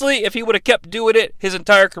 Seriously, if he would have kept doing it his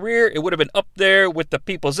entire career, it would have been up there with the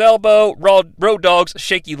People's Elbow, Road Dogg's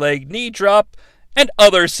shaky leg knee drop, and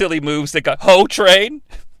other silly moves that got train.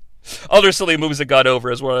 Other silly moves that got over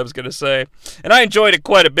is what I was going to say. And I enjoyed it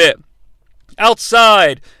quite a bit.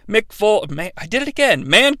 Outside, I did it again.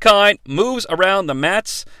 Mankind moves around the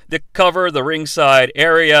mats that cover the ringside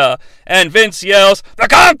area, and Vince yells, "The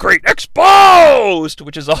concrete exposed!"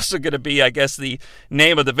 Which is also going to be, I guess, the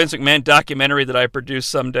name of the Vince McMahon documentary that I produce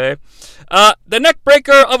someday. The neck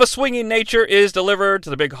breaker of a swinging nature is delivered to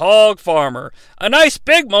the big hog farmer. A nice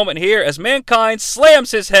big moment here as Mankind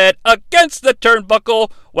slams his head against the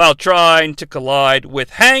turnbuckle while trying to collide with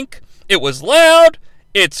Hank. It was loud,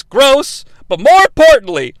 it's gross, but more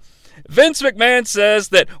importantly, Vince McMahon says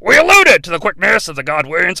that we alluded to the quickness of the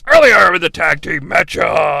Godwins earlier in the tag team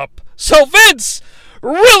matchup. So Vince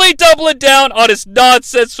really doubling down on his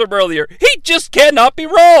nonsense from earlier. He just cannot be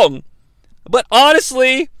wrong. But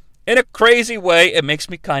honestly, in a crazy way, it makes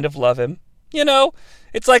me kind of love him. You know,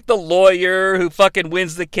 it's like the lawyer who fucking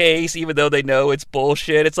wins the case even though they know it's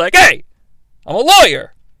bullshit. It's like, hey, I'm a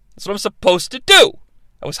lawyer. That's what I'm supposed to do.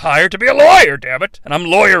 I was hired to be a lawyer, damn it, and I'm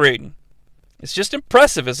lawyering. It's just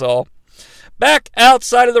impressive is all. Back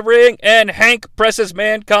outside of the ring, and Hank presses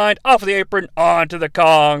Mankind off the apron onto the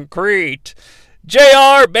concrete.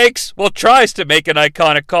 JR tries to make an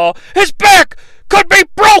iconic call. His back could be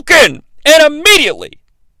broken! And immediately,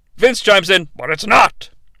 Vince chimes in, but it's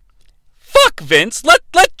not. Fuck Vince,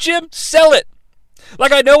 let Jim sell it.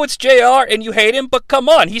 Like, I know it's JR and you hate him, but come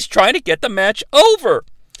on, he's trying to get the match over.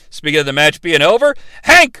 Speaking of the match being over,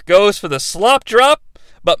 Hank goes for the slop drop,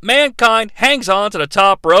 but Mankind hangs on to the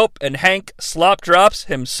top rope and Hank slop drops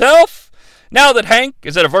himself. Now that Hank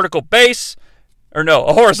is at a horizontal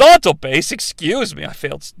base, excuse me, I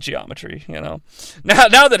failed geometry, you know.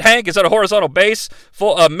 Now that Hank is at a horizontal base,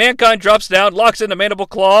 Mankind drops down, locks in the mandible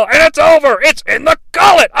claw, and it's over! It's in the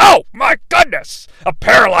gullet! Oh, my goodness! A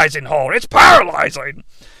paralyzing hold. It's paralyzing!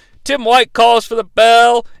 Tim White calls for the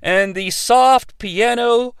bell, and the soft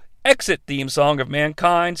piano exit theme song of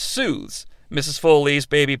Mankind soothes Mrs. Foley's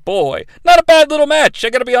baby boy. Not a bad little match,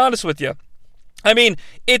 I gotta be honest with you. I mean,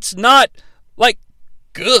 it's not, like,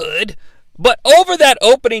 good, but over that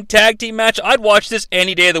opening tag team match, I'd watch this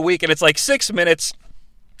any day of the week, and it's like 6 minutes.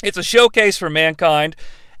 It's a showcase for Mankind,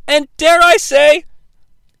 and dare I say,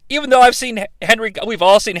 even though we've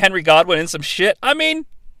all seen Henry Godwinn in some shit, I mean,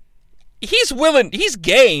 he's willing, he's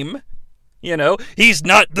game, you know. He's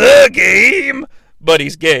not the game, but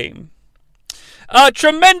he's game.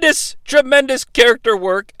 Tremendous character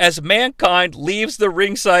work as Mankind leaves the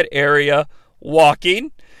ringside area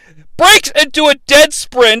walking, breaks into a dead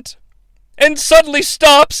sprint, and suddenly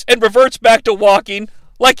stops and reverts back to walking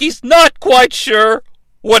like he's not quite sure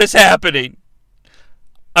what is happening.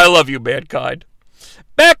 I love you, Mankind.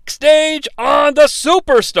 Backstage on the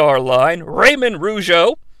Superstar line, Raymond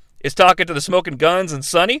Rougeau is talking to the Smoking Guns and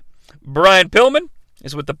Sonny. Brian Pillman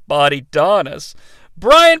is with the Body Donnas.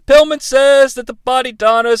 Brian Pillman says that the Body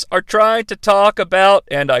Donnas are trying to talk about,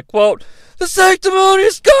 and I quote, the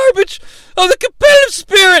sanctimonious garbage of the competitive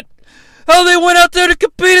spirit. How they went out there to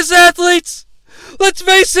compete as athletes. Let's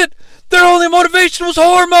face it, their only motivation was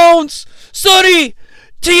hormones. Sonny,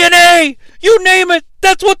 TNA, you name it,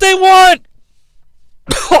 that's what they want.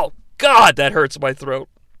 Oh, God, that hurts my throat.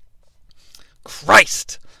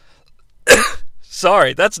 Christ.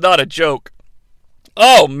 Sorry, that's not a joke.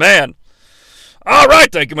 Oh, man. All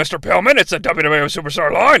right, thank you, Mr. Pillman. It's a WWE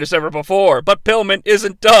Superstar line as ever before. But Pillman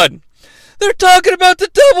isn't done. They're talking about the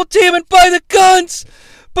double teaming by the Guns.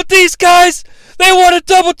 But these guys, they want to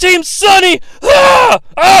double team Sonny. Ah!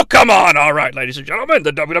 Oh, come on. All right, ladies and gentlemen,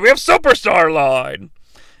 the WWF Superstar line.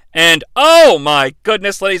 And oh my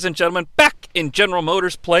goodness, ladies and gentlemen, back in General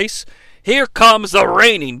Motors' place, here comes the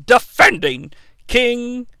reigning, defending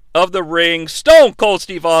King of the Ring, Stone Cold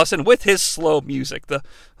Steve Austin, with his slow music. The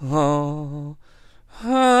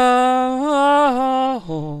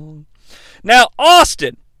Now,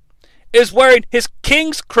 Austin is wearing his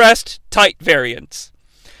King's Crest tight variants.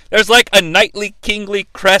 There's like a knightly, kingly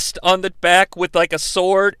crest on the back with like a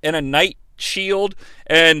sword and a knight shield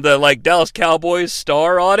and the like Dallas Cowboys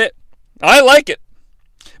star on it. I like it.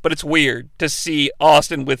 But it's weird to see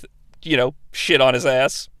Austin with, you know, shit on his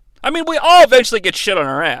ass. I mean, we all eventually get shit on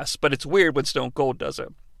our ass, but it's weird when Stone Cold does it.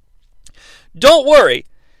 Don't worry.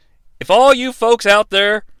 If all you folks out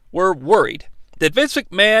there were worried that Vince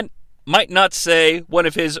McMahon might not say one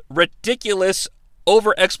of his ridiculous,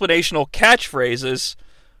 over-explanational catchphrases,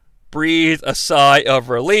 breathe a sigh of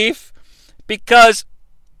relief, because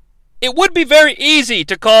it would be very easy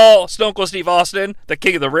to call Stone Cold Steve Austin the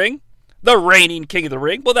King of the Ring, the reigning King of the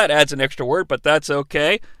Ring. Well, that adds an extra word, but that's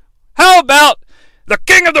okay. How about the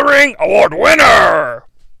King of the Ring award winner,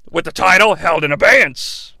 with the title held in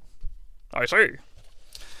abeyance? I see.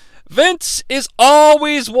 Vince is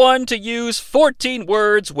always one to use 14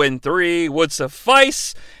 words when 3 would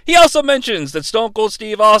suffice. He also mentions that Stone Cold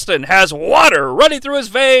Steve Austin has water running through his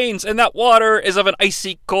veins, and that water is of an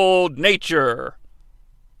icy cold nature.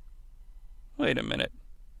 Wait a minute.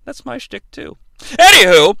 That's my shtick too.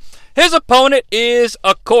 Anywho, his opponent is,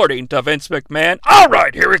 according to Vince McMahon,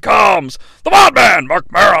 alright, here he comes, the Wild Man, Mark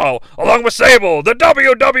Merrow, along with Sable, the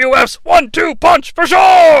WWF's 1-2 punch for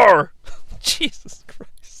sure! Jesus Christ.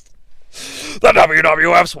 The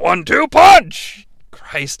WWF's 1-2 punch!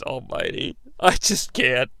 Christ almighty. I just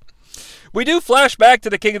can't. We do flash back to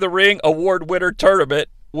the King of the Ring award winner tournament,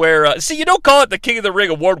 where, see, you don't call it the King of the Ring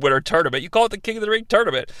award winner tournament, you call it the King of the Ring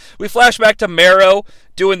tournament. We flash back to Merrow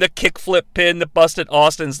doing the kickflip pin that busted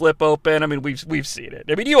Austin's lip open. I mean, we've seen it.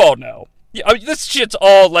 I mean, you all know. Yeah, I mean, this shit's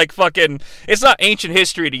all like fucking. It's not ancient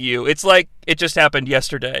history to you. It's like it just happened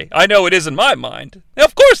yesterday. I know it is in my mind. Now,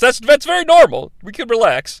 of course, that's very normal. We can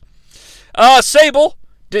relax. Sable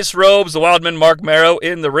disrobes the Wildman Mark Marrow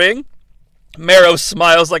in the ring. Marrow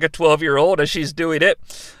smiles like a 12-year-old as she's doing it.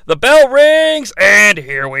 The bell rings, and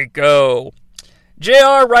here we go.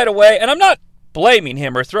 JR right away, and I'm not blaming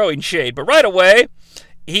him or throwing shade, but right away,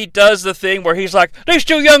 he does the thing where he's like, these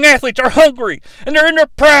two young athletes are hungry, and they're in their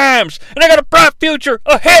primes, and they got a bright future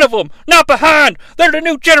ahead of them, not behind. They're the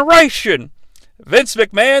new generation. Vince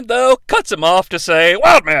McMahon, though, cuts him off to say,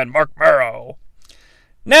 Wildman Mark Marrow.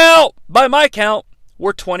 Now, by my count,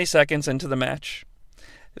 we're 20 seconds into the match.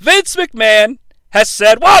 Vince McMahon has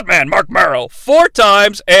said Wildman Mark Marrow 4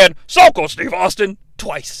 times and Stone Cold Steve Austin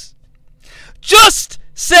twice. Just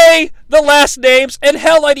say the last names, and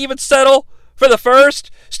hell, I'd even settle for the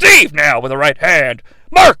first. Steve now with the right hand.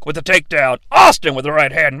 Mark with the takedown. Austin with the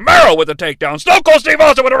right hand. Marrow with the takedown. Stone Cold Steve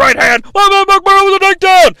Austin with the right hand. Wildman Mark Marrow with the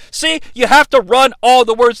takedown. See, you have to run all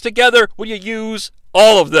the words together when you use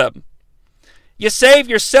all of them. You save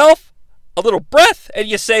yourself a little breath, and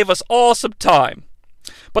you save us all some time.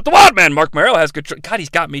 But the Wildman Mark Marrow has control. God, he's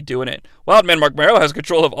got me doing it. Wildman Mark Marrow has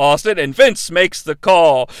control of Austin, and Vince makes the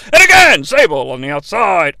call. And again, Sable on the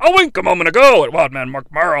outside. A wink a moment ago at Wildman Mark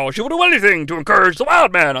Marrow. She will do anything to encourage the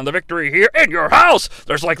Wildman on the victory here in your house.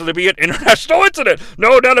 There's likely to be an international incident.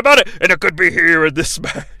 No doubt about it. And it could be here in this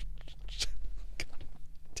match.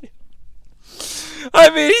 I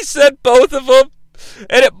mean, he said both of them.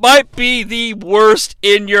 And it might be the worst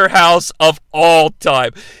in your house of all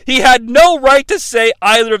time. He had no right to say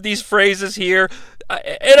either of these phrases here.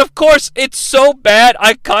 And of course, it's so bad,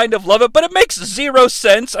 I kind of love it, but it makes zero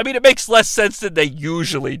sense. I mean, it makes less sense than they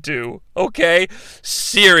usually do. Okay?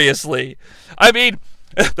 Seriously. I mean,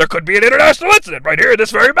 there could be an international incident right here in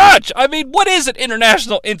this very match. I mean, what is an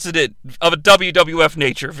international incident of a WWF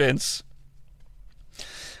nature, Vince?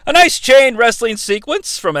 A nice chain wrestling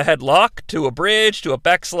sequence from a headlock to a bridge to a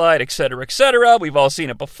backslide, etc., etc. We've all seen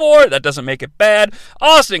it before. That doesn't make it bad.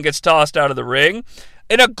 Austin gets tossed out of the ring.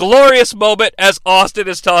 In a glorious moment, as Austin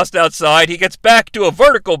is tossed outside, he gets back to a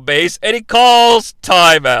vertical base and he calls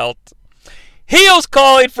timeout. Heels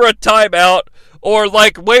calling for a timeout, or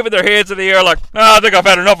like waving their hands in the air like, I think I've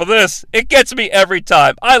had enough of this. It gets me every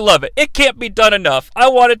time. I love it. It can't be done enough. I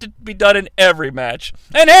want it to be done in every match.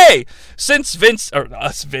 And hey, since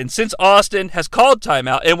Austin has called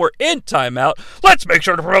timeout and we're in timeout, let's make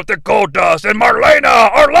sure to promote that Goldust and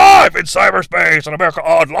Marlena are live in cyberspace on America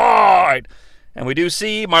Online. And we do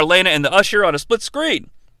see Marlena and the Usher on a split screen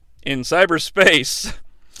in cyberspace.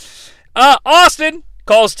 Austin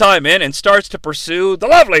calls time in and starts to pursue the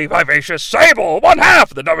lovely, vivacious Sable, one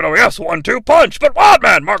half of the WWF's 1-2 punch, but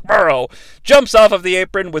Wildman Mark Marrow jumps off of the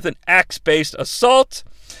apron with an axe-based assault.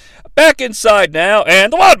 Back inside now,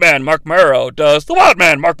 and the Wildman Mark Marrow does the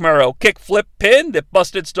Wildman Mark Marrow kickflip pin that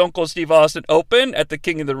busted Stone Cold Steve Austin open at the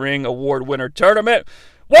King of the Ring Award winner tournament.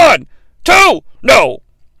 1, 2, no!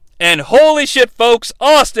 And holy shit, folks,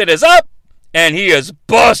 Austin is up, and he is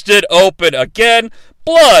busted open again.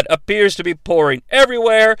 Blood appears to be pouring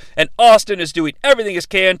everywhere, and Austin is doing everything he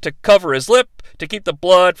can to cover his lip to keep the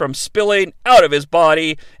blood from spilling out of his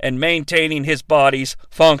body and maintaining his body's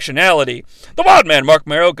functionality. The Wildman Mark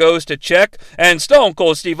Marrow goes to check, and Stone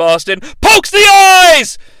Cold Steve Austin pokes the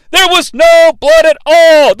eyes! There was no blood at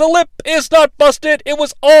all! The lip is not busted! It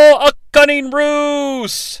was all a cunning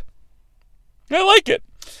ruse! I like it.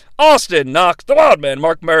 Austin knocks the Wildman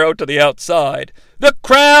Mark Marrow to the outside. The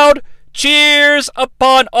crowd cheers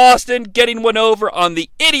upon Austin getting one over on the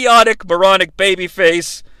idiotic, moronic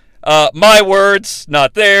babyface. My words,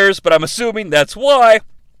 not theirs, but I'm assuming that's why.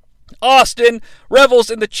 Austin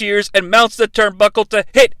revels in the cheers and mounts the turnbuckle to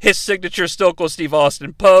hit his signature Stone Cold Steve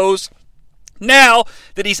Austin pose. Now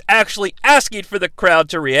that he's actually asking for the crowd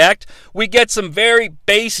to react, we get some very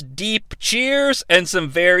bass deep cheers and some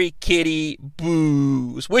very kiddie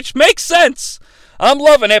boos, which makes sense. I'm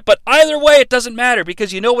loving it, but either way, it doesn't matter,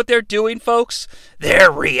 because you know what they're doing, folks?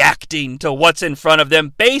 They're reacting to what's in front of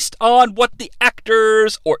them based on what the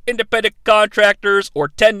actors or independent contractors or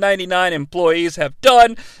 1099 employees have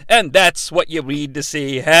done, and that's what you need to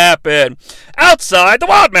see happen. Outside, the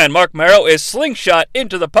Wildman Mark Marrow is slingshot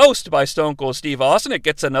into the post by Stone Cold Steve Austin. It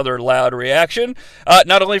gets another loud reaction,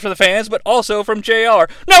 not only from the fans, but also from JR.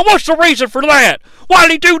 Now, what's the reason for that?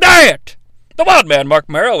 Why'd he do that? The Wildman Mark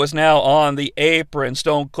Marrow is now on the apron.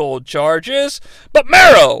 Stone Cold charges, but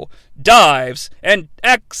Marrow dives and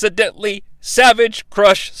accidentally Savage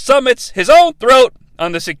Crush summits his own throat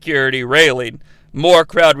on the security railing. More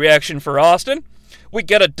crowd reaction for Austin. We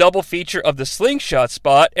get a double feature of the slingshot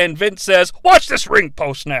spot, and Vince says, watch this ring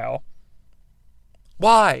post now.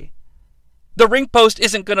 Why? The ring post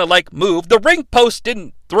isn't going to, move. The ring post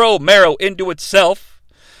didn't throw Mero into itself.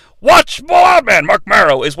 Watch the Wild Man, Mark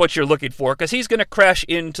Mero, is what you're looking for, because he's going to crash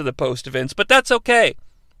into the post, Vince. But that's okay.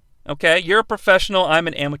 Okay? You're a professional. I'm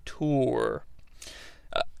an amateur.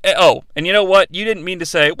 And you know what? You didn't mean to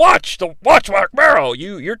say, watch Mark Mero.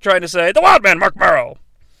 You're trying to say, the Wild Man, Mark Mero.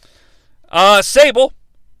 Sable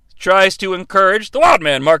tries to encourage the Wild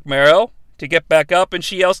Man, Mark Mero, to get back up, and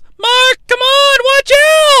she yells, Mark, come on, watch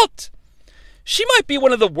out! She might be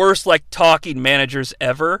one of the worst, talking managers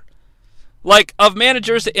ever. Of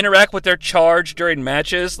managers that interact with their charge during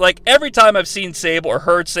matches, every time I've seen Sable or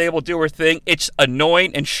heard Sable do her thing, it's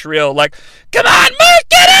annoying and shrill, come on, Mark,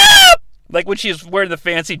 get up! When she's wearing the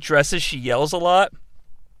fancy dresses, she yells a lot.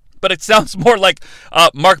 But it sounds more like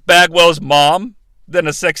Mark Bagwell's mom than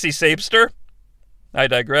a sexy sapester. I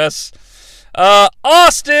digress.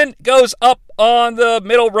 Austin goes up on the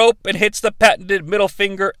middle rope and hits the patented middle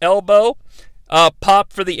finger elbow.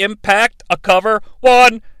 Pop for the impact. A cover.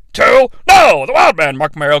 1, 2. No! The Wild Man,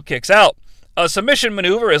 Mark Mero, kicks out. A submission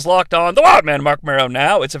maneuver is locked on the Wild Man, Mark Mero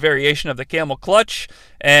now. It's a variation of the camel clutch.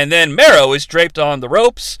 And then Mero is draped on the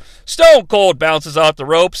ropes. Stone Cold bounces off the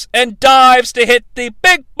ropes and dives to hit the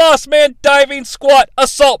Big Boss Man diving squat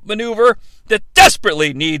assault maneuver that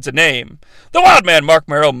desperately needs a name. The Wild Man, Mark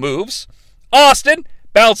Mero, moves. Austin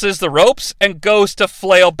bounces the ropes and goes to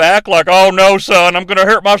flail back oh no, son, I'm going to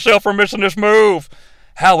hurt myself for missing this move.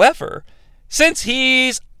 However, since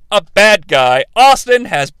he's a bad guy, Austin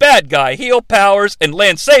has bad guy heel powers and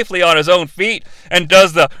lands safely on his own feet and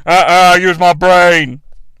does the, use my brain.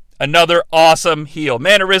 Another awesome heel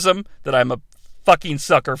mannerism that I'm a fucking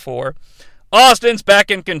sucker for. Austin's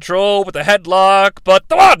back in control with a headlock, but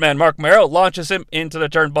the Wild Man, Mark Mero, launches him into the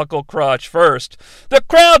turnbuckle crotch first. The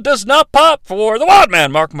crowd does not pop for the Wild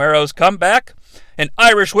Man, Mark Mero's comeback. An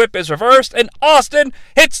Irish whip is reversed, and Austin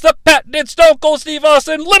hits the patented Stone Cold Steve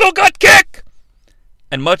Austin little gut kick!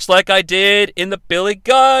 And much like I did in the Billy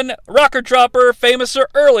Gunn rocker dropper famouser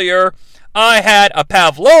earlier, I had a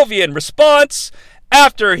Pavlovian response.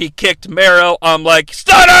 After he kicked Mero, I'm like,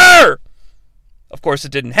 Stunner! Of course,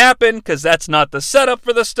 it didn't happen, because that's not the setup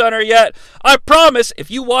for the stunner yet. I promise,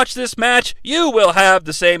 if you watch this match, you will have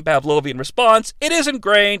the same Pavlovian response. It is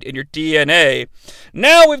ingrained in your DNA.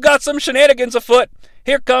 Now we've got some shenanigans afoot.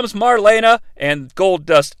 Here comes Marlena and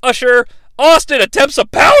Goldust Usher. Austin attempts a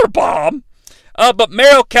powerbomb, but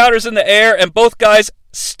Mero counters in the air, and both guys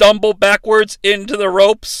stumble backwards into the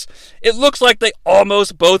ropes. It looks like they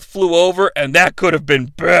almost both flew over, and that could have been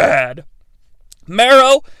bad.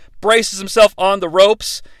 Mero braces himself on the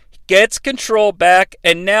ropes, gets control back,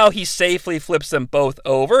 and now he safely flips them both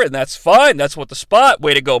over, and that's fine. That's what the spot.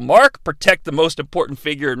 Way to go, Mark. Protect the most important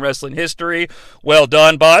figure in wrestling history. Well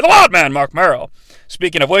done by the Wild Man, Mark Mero.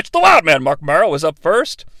 Speaking of which, the Wild Man, Mark Mero, is up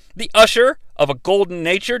first. The Usher of a golden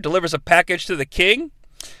nature delivers a package to the King.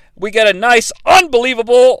 We get a nice,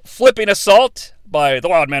 unbelievable flipping assault by the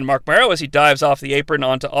Wild Man, Mark Mero, as he dives off the apron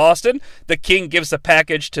onto Austin. The King gives the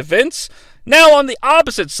package to Vince. Now on the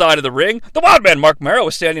opposite side of the ring, the Wild Man, Mark Mero,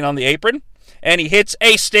 is standing on the apron, and he hits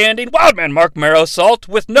a standing Wild Man, Mark Mero assault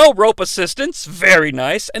with no rope assistance. Very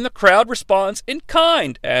nice, and the crowd responds in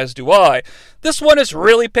kind, as do I. This one is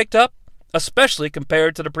really picked up, especially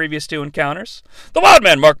compared to the previous two encounters. The Wild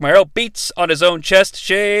Man, Mark Mero, beats on his own chest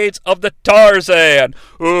shades of the Tarzan.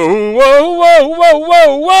 Whoa, whoa, whoa,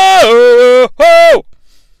 whoa, whoa, whoa,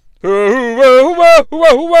 whoa,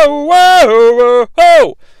 whoa, whoa, whoa,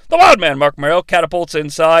 whoa. The Wild Man, Mark Mero, catapults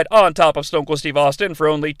inside on top of Stone Cold Steve Austin for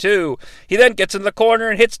only 2. He then gets in the corner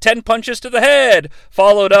and hits 10 punches to the head,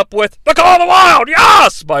 followed up with the Call of the Wild,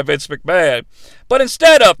 yes, by Vince McMahon. But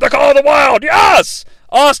instead of the Call of the Wild, yes,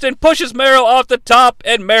 Austin pushes Mero off the top,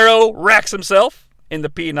 and Mero racks himself in the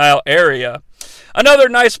penile area. Another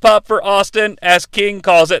nice pop for Austin, as King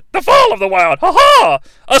calls it the Fall of the Wild. Ha-ha!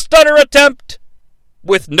 A stunner attempt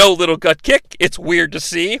with no little gut kick. It's weird to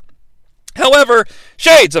see. However,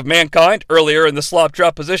 shades of Mankind earlier in the slop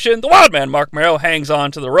drop position, the Wild Man, Mark Mero, hangs on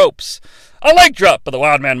to the ropes. A leg drop by the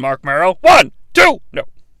Wild Man, Mark Mero. 1, 2, no.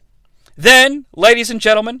 Then, ladies and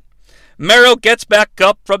gentlemen, Mero gets back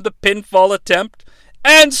up from the pinfall attempt,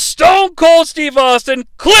 and Stone Cold Steve Austin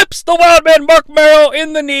clips the Wild Man, Mark Mero,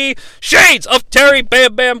 in the knee. Shades of Terry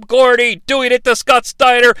Bam Bam Gordy doing it to Scott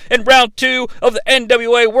Steiner in round 2 of the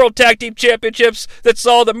NWA World Tag Team Championships that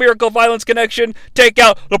saw the Miracle Violence Connection take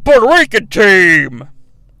out the Puerto Rican team.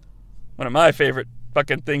 One of my favorite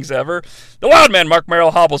fucking things ever. The Wild Man, Mark Mero,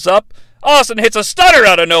 hobbles up. Austin hits a stunner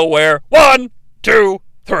out of nowhere. 1, 2,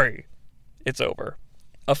 3. It's over.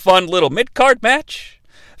 A fun little mid-card match.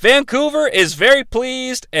 Vancouver is very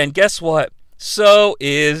pleased, and guess what? So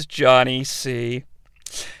is Jonnie Sea.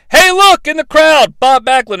 Hey, look, in the crowd, Bob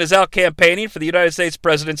Backlund is out campaigning for the United States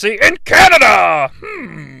presidency in Canada.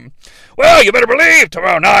 Well, you better believe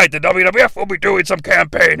tomorrow night the WWF will be doing some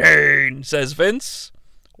campaigning, says Vince.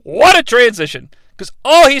 What a transition, because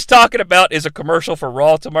all he's talking about is a commercial for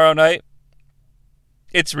Raw tomorrow night.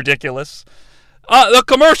 It's ridiculous. The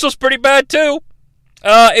commercial's pretty bad, too.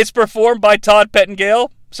 It's performed by Todd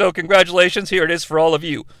Pettengill, so congratulations, here it is for all of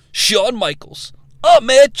you. Shawn Michaels,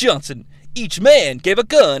 Ahmed Johnson. Each man gave a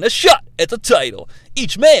gun a shot at the title.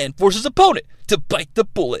 Each man forces opponent to bite the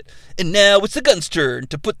bullet. And now it's the gun's turn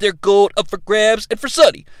to put their gold up for grabs, and for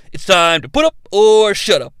Sonny, it's time to put up or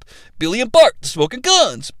shut up. Billy and Bart, the Smoking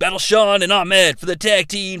Guns, battle Shawn and Ahmed for the tag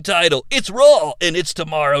team title. It's Raw, and it's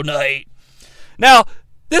tomorrow night. Now,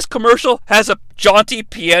 this commercial has a jaunty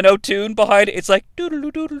piano tune behind it. It's like,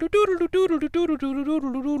 it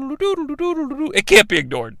can't be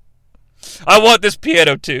ignored. I want this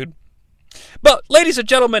piano tune. But, ladies and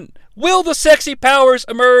gentlemen, will the Sexy Powers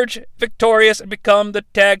emerge victorious and become the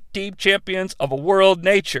tag team champions of a world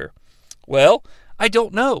nature? Well, I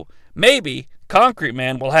don't know. Maybe Concrete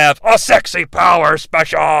Man will have a Sexy Power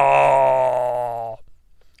special.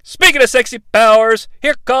 Speaking of Sexy Powers,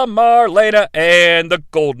 here come Marlena and the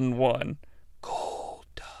Golden One. Gold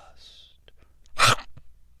Dust.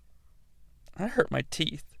 I hurt my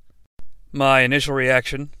teeth. My initial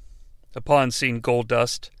reaction upon seeing Gold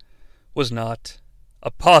Dust was not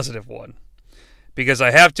a positive one. Because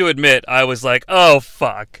I have to admit, I was like, oh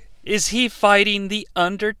fuck, is he fighting The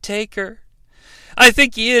Undertaker? I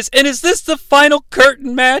think he is. And is this the final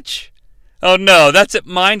curtain match? Oh no, that's at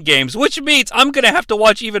Mind Games, which means I'm going to have to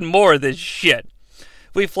watch even more of this shit.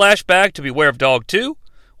 We flash back to Beware of Dog 2,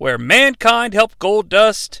 where Mankind helped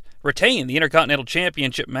Goldust retain the Intercontinental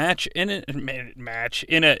Championship match in a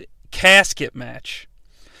casket match.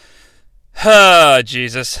 Ah,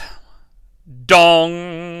 Jesus.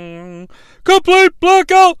 Dong. Complete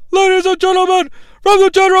blackout, ladies and gentlemen, from the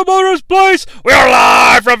General Motors place. We are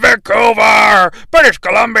live from Vancouver, British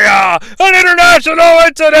Columbia. An international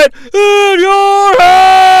incident in your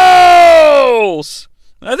house.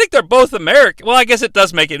 I think they're both American. Well, I guess it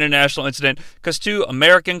does make it an international incident because two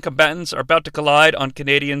American combatants are about to collide on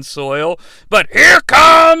Canadian soil. But here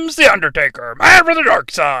comes The Undertaker, man from the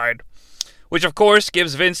dark side. Which, of course,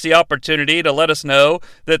 gives Vince the opportunity to let us know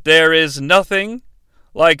that there is nothing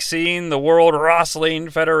like seeing the World Wrestling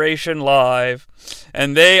Federation live.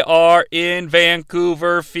 And they are in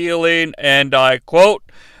Vancouver feeling, and I quote,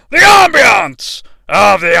 the ambience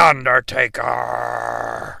of The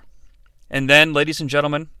Undertaker. And then, ladies and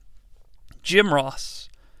gentlemen, Jim Ross,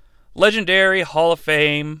 legendary Hall of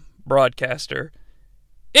Fame broadcaster,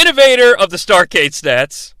 innovator of the Starrcade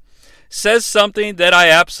stats, says something that I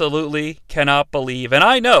absolutely cannot believe. And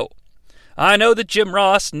I know that Jim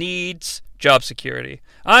Ross needs job security.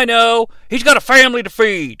 I know he's got a family to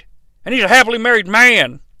feed, and he's a happily married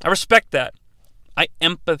man. I respect that. I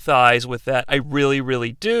empathize with that. I really,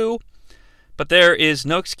 really do. But there is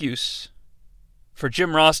no excuse for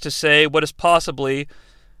Jim Ross to say what is possibly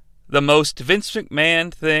the most Vince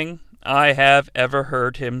McMahon thing I have ever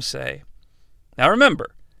heard him say. Now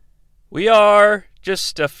remember, we are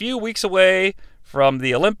just a few weeks away from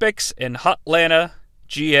the Olympics in Hotlanta,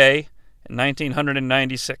 GA, in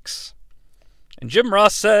 1996. And Jim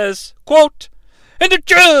Ross says, quote, and the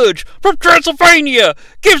judge from Transylvania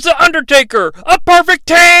gives The Undertaker a perfect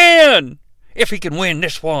 10 if he can win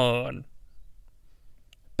this one.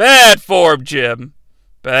 Bad form, Jim.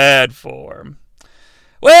 Bad form.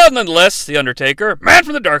 Well, nonetheless, The Undertaker, man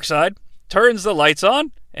from the dark side, turns the lights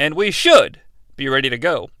on, and we should be ready to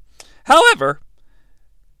go. However,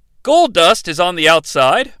 Goldust is on the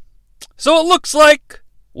outside, so it looks like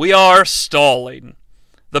we are stalling.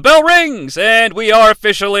 The bell rings, and we are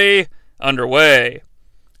officially underway.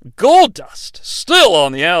 Goldust still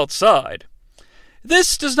on the outside.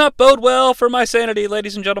 This does not bode well for my sanity,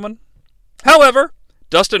 ladies and gentlemen. However,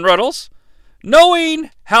 Dustin Runnels,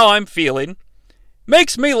 knowing how I'm feeling,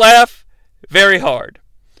 makes me laugh very hard,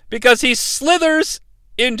 because he slithers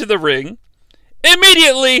into the ring,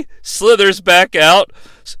 immediately slithers back out,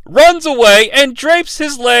 runs away, and drapes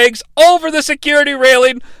his legs over the security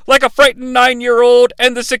railing like a frightened 9-year-old,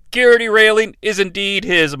 and the security railing is indeed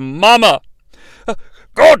his mama.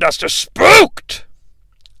 Goldust is spooked!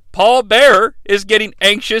 Paul Bearer is getting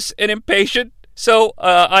anxious and impatient, so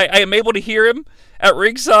I am able to hear him at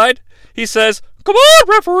ringside. He says, come on,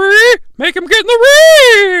 referee! Make him get in the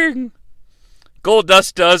ring!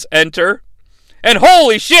 Goldust does enter, and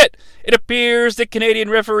holy shit! It appears the Canadian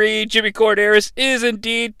referee, Jimmy Corderas, is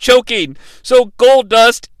indeed choking. So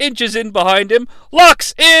Goldust inches in behind him,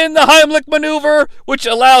 locks in the Heimlich maneuver, which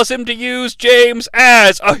allows him to use James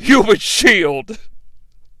as a human shield.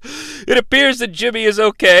 It appears that Jimmy is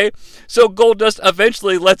okay, so Goldust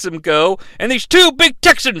eventually lets him go, and these two big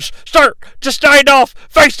Texans start to stand off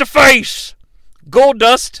face to face.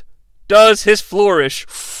 Goldust does his flourish.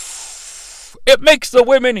 It makes the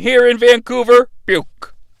women here in Vancouver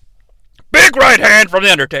puke. Big right hand from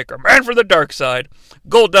the Undertaker, man from the dark side.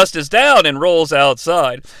 Goldust is down and rolls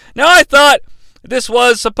outside. Now I thought this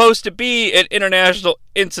was supposed to be an international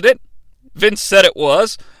incident. Vince said it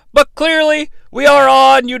was. But clearly, we are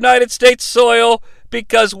on United States soil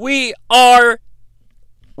because we are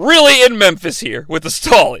really in Memphis here with the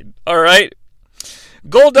stalling, alright?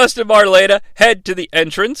 Goldust and Marlena head to the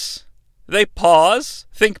entrance. They pause,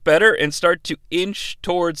 think better, and start to inch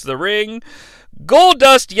towards the ring.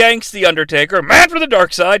 Goldust yanks the Undertaker, man from the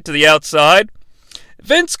dark side, to the outside.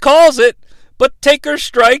 Vince calls it, but Taker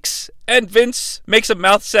strikes, and Vince makes a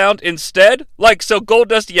mouth sound instead. Like, so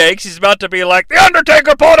Goldust yanks, he's about to be like, the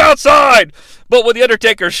Undertaker pulled outside! But when the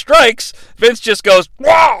Undertaker strikes, Vince just goes,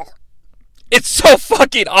 wow! It's so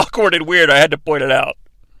fucking awkward and weird, I had to point it out.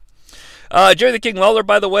 Jerry the King Lawler,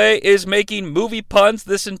 by the way, is making movie puns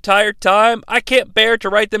this entire time. I can't bear to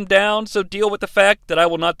write them down, so deal with the fact that I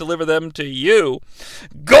will not deliver them to you.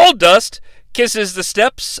 Goldust kisses the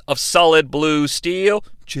steps of solid blue steel.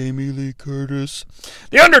 Jamie Lee Curtis.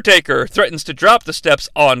 The Undertaker threatens to drop the steps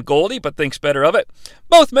on Goldie, but thinks better of it.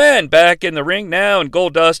 Both men back in the ring now, and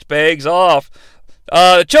Goldust begs off.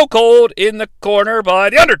 Chokehold in the corner by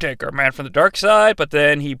the Undertaker, man from the dark side, but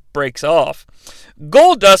then he breaks off.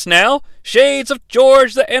 Goldust now, shades of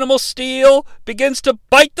George the Animal Steel, begins to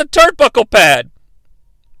bite the turnbuckle pad.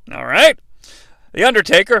 All right. The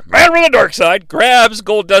Undertaker, man from the dark side, grabs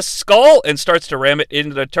Goldust's skull and starts to ram it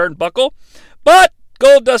into the turnbuckle, but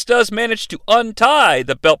Goldust does manage to untie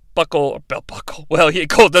the belt buckle. Well,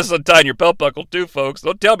 Goldust untying your belt buckle too, folks.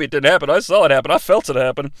 Don't tell me it didn't happen. I saw it happen. I felt it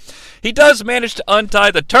happen. He does manage to untie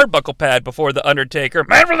the turnbuckle pad before the Undertaker,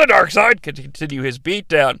 man from the dark side, can continue his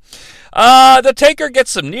beatdown. The Taker gets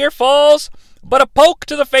some near falls, but a poke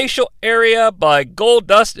to the facial area by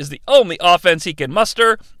Goldust is the only offense he can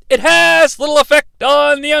muster. It has little effect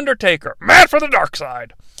on the Undertaker, man from the dark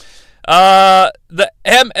side. The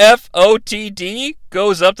MFOTD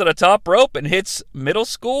goes up to the top rope and hits middle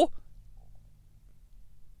school.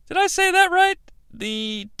 Did I say that right?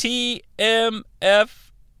 The TMFTD?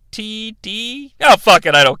 Oh, fuck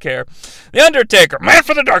it, I don't care. The Undertaker, man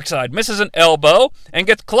from the dark side, misses an elbow and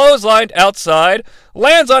gets clotheslined outside,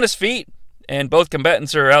 lands on his feet, and both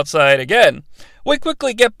combatants are outside again. We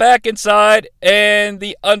quickly get back inside, and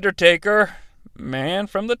the Undertaker, man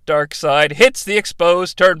from the dark side, hits the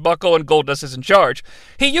exposed turnbuckle, and Goldust is in charge.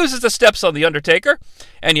 He uses the steps on the Undertaker,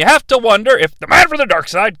 and you have to wonder if the man from the dark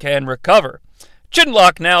side can recover.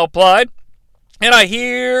 Chinlock now applied, and I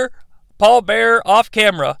hear Paul Bearer off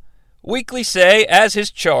camera weakly say, as his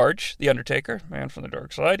charge, the Undertaker, man from the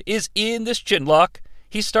dark side, is in this chinlock,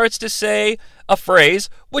 he starts to say a phrase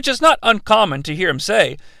which is not uncommon to hear him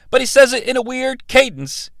say, but he says it in a weird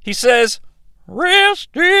cadence. He says,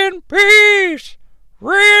 "Rest in peace!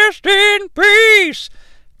 Rest in peace!"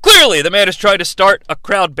 Clearly, the man is trying to start a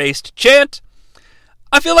crowd-based chant.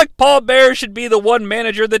 I feel like Paul Bearer should be the one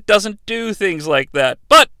manager that doesn't do things like that.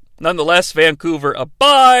 But, nonetheless, Vancouver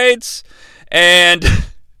abides, and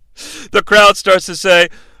the crowd starts to say,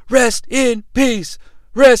 "Rest in peace!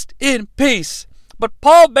 Rest in peace!" But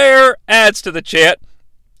Paul Bearer adds to the chant,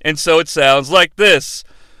 and so it sounds like this.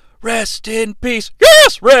 Rest in peace.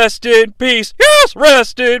 Yes, rest in peace. Yes,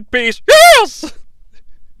 rest in peace. Yes!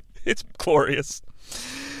 It's glorious.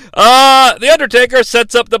 The Undertaker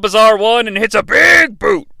sets up the Bizarre One and hits a big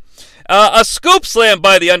boot. A scoop slam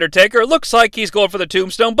by the Undertaker. Looks like he's going for the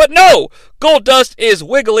tombstone, but no! Goldust is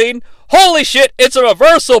wiggling. Holy shit, it's a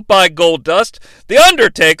reversal by Goldust. The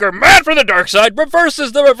Undertaker, man from the dark side,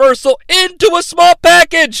 reverses the reversal into a small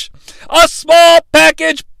package. A small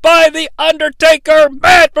package by the Undertaker,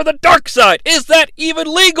 man from the dark side. Is that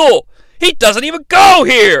even legal? He doesn't even go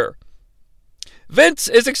here. Vince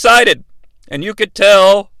is excited, and you could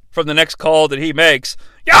tell from the next call that he makes,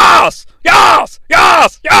 "Yas! Yas!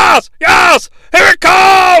 Yas! Yas! Yas! Here it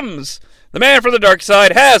comes!" The man from the dark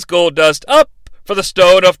side has Goldust up for the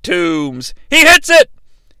Stone of Tombs. He hits it!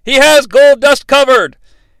 He has Goldust covered,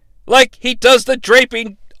 like he does the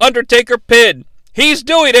draping Undertaker pin. He's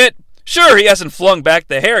doing it. Sure, he hasn't flung back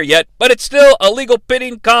the hair yet, but it's still a legal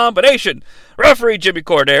pinning combination. Referee Jimmy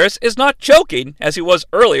Corderas is not choking, as he was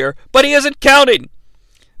earlier, but he isn't counting.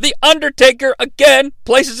 The Undertaker again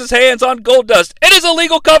places his hands on Goldust. It is a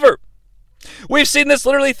legal cover. We've seen this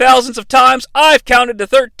literally thousands of times. I've counted to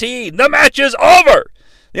 13. The match is over.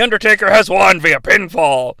 The Undertaker has won via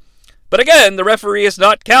pinfall. But again, the referee is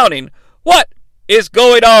not counting. What is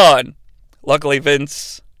going on? Luckily,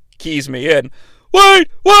 Vince keys me in. Wait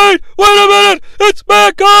a minute! It's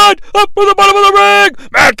Mankind up from the bottom of the ring!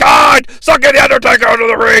 Mankind! Sucking the Undertaker out of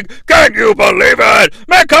the ring! Can you believe it?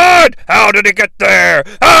 Mankind! How did he get there?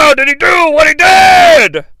 How did he do what he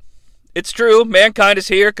did? It's true, Mankind is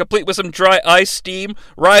here, complete with some dry ice steam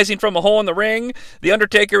rising from a hole in the ring. The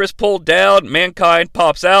Undertaker is pulled down. Mankind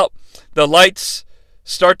pops out. The lights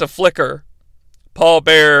start to flicker. Paul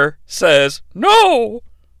Bearer says, No!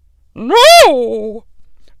 No!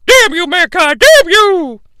 Damn you, Mankind! Damn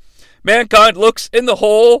you! Mankind looks in the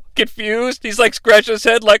hole, confused. He's like scratching his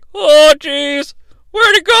head like, oh, jeez,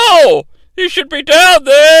 where'd he go? He should be down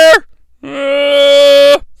there.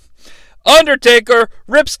 Undertaker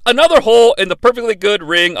rips another hole in the perfectly good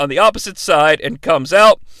ring on the opposite side and comes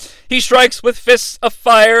out. He strikes with fists of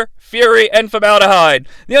fire, fury, and formaldehyde.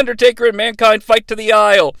 The Undertaker and Mankind fight to the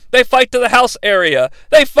aisle. They fight to the house area.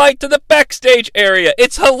 They fight to the backstage area.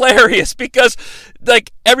 It's hilarious because,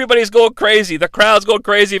 like, everybody's going crazy. The crowd's going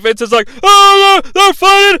crazy. Vince is like, oh, they're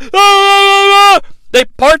fighting. They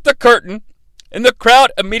part the curtain. And the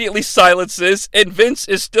crowd immediately silences, and Vince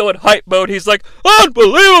is still in hype mode. He's like,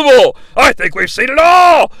 unbelievable! I think we've seen it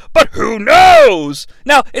all, but who knows?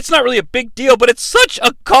 Now, it's not really a big deal, but it's such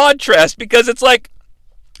a contrast because it's like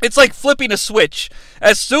flipping a switch.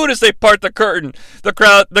 As soon as they part the curtain, the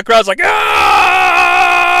crowd's like,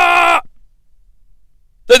 ah!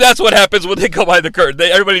 Then that's what happens when they go behind the curtain.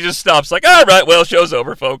 Everybody just stops, like, all right, well, show's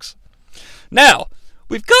over, folks. Now,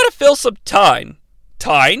 we've got to fill some time,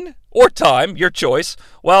 your choice,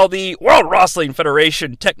 while the World Wrestling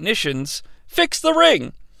Federation technicians fix the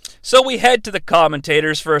ring. So we head to the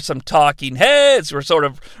commentators for some talking heads. We're sort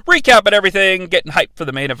of recapping everything, getting hyped for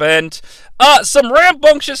the main event. Some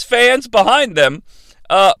rambunctious fans behind them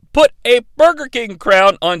put a Burger King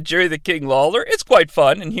crown on Jerry the King Lawler. It's quite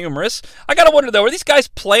fun and humorous. I gotta wonder, though, are these guys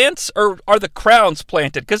plants or are the crowns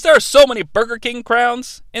planted? Because there are so many Burger King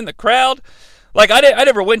crowns in the crowd. Like, I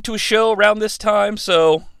never went to a show around this time,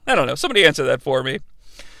 so I don't know. Somebody answer that for me.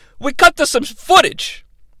 We cut to some footage.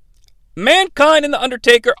 Mankind and The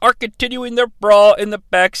Undertaker are continuing their brawl in the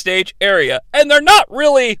backstage area, and they're not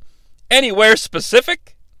really anywhere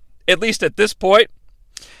specific, at least at this point.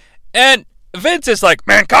 And Vince is like,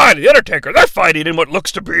 Mankind and The Undertaker, they're fighting in what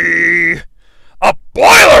looks to be a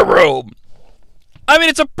boiler room. I mean,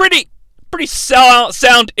 it's a pretty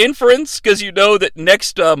sound inference, because you know that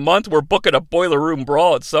next month we're booking a boiler room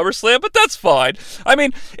brawl at SummerSlam, but that's fine. I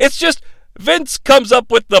mean, it's just Vince comes up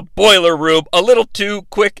with the boiler room a little too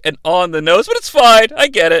quick and on the nose, but it's fine. I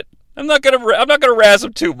get it. I'm not gonna razz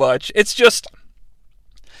him too much. It's just,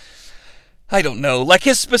 I don't know. Like,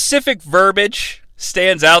 his specific verbiage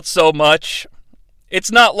stands out so much.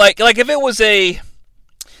 It's not like if it was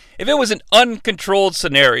an uncontrolled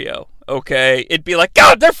scenario. Okay, it'd be like,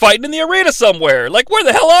 God, they're fighting in the arena somewhere. Like, where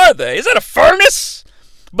the hell are they? Is that a furnace?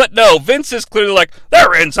 But no, Vince is clearly like,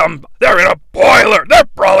 they're in a boiler. They're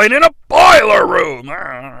brawling in a boiler room.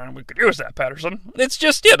 We could use that, Patterson. It's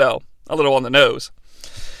just, a little on the nose.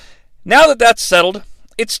 Now that that's settled,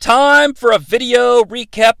 it's time for a video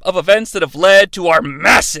recap of events that have led to our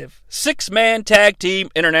massive 6-man tag team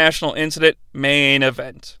international incident main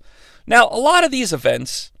event. Now, a lot of these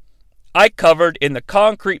events I covered in the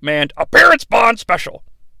Concrete Man Appearance Bond special.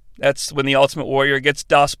 That's when the Ultimate Warrior gets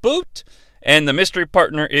Das Boot and the mystery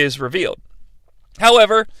partner is revealed.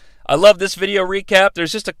 However, I love this video recap.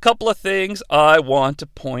 There's just a couple of things I want to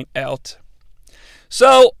point out.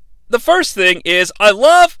 So, the first thing is, I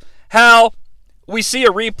love how we see a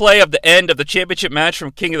replay of the end of the championship match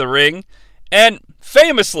from King of the Ring, and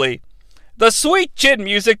famously, the sweet chin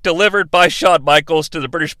music delivered by Shawn Michaels to the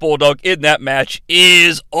British Bulldog in that match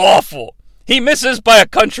is awful. He misses by a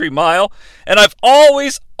country mile, and I've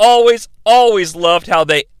always loved how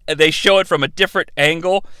they show it from a different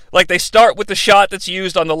angle. Like, they start with the shot that's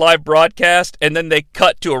used on the live broadcast, and then they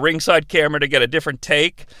cut to a ringside camera to get a different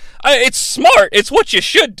take. It's smart. It's what you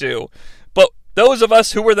should do. But those of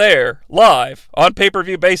us who were there, live, on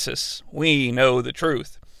pay-per-view basis, we know the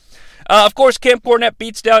truth. Of course, Camp Cornette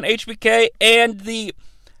beats down HBK, and the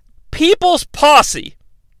Peoples Posse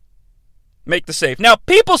make the save. Now,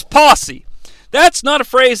 Peoples Posse, that's not a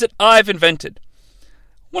phrase that I've invented.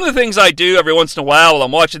 One of the things I do every once in a while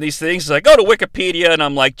I'm watching these things is I go to Wikipedia, and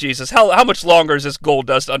I'm like, Jesus, how much longer is this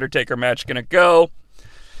Goldust Undertaker match going to go?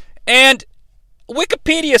 And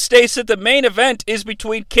Wikipedia states that the main event is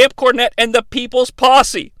between Camp Cornette and the Peoples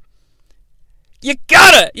Posse. You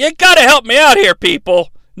gotta help me out here, people.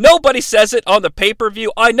 Nobody says it on the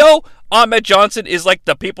pay-per-view. I know Ahmed Johnson is like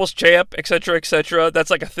the People's Champ, etc., etc. That's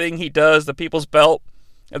like a thing he does, the People's Belt.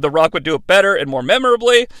 And The Rock would do it better and more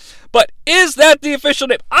memorably. But is that the official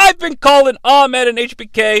name? I've been calling Ahmed and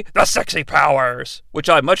HBK the Sexy Powers, which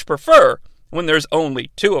I much prefer when there's only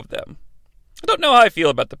two of them. I don't know how I feel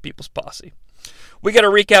about the People's Posse. We get a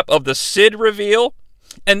recap of the Sid reveal,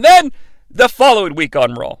 and then the following week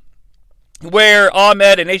on Raw, where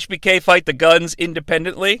Ahmed and HBK fight the Guns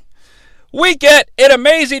independently. We get an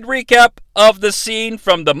amazing recap of the scene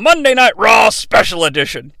from the Monday Night Raw Special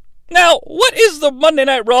Edition. Now, what is the Monday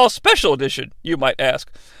Night Raw Special Edition, you might ask?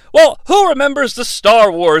 Well, who remembers the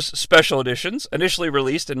Star Wars Special Editions, initially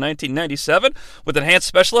released in 1997, with enhanced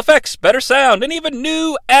special effects, better sound, and even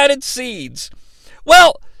new added scenes?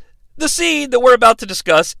 Well, the scene that we're about to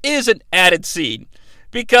discuss is an added scene,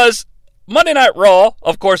 because Monday Night Raw,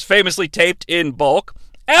 of course famously taped in bulk,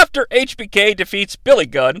 after HBK defeats Billy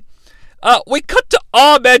Gunn, we cut to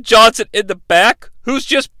Ahmed Johnson in the back, who's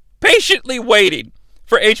just patiently waiting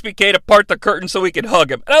for HBK to part the curtain so we can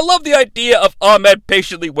hug him. And I love the idea of Ahmed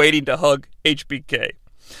patiently waiting to hug HBK.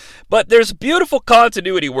 But there's beautiful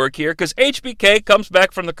continuity work here, because HBK comes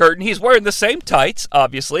back from the curtain. He's wearing the same tights,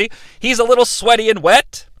 obviously. He's a little sweaty and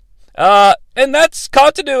wet. And that's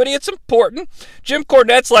continuity. It's important. Jim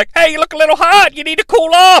Cornette's like, hey, you look a little hot. You need to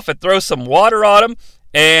cool off. And throws some water on him.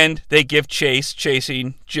 And they give chase,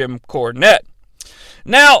 chasing Jim Cornette.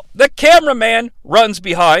 Now, the cameraman runs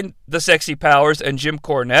behind the Sexy Powers and Jim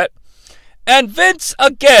Cornette. And Vince,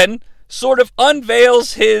 again, sort of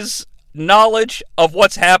unveils his knowledge of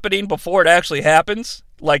what's happening before it actually happens,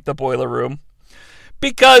 like the boiler room.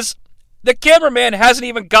 Because the cameraman hasn't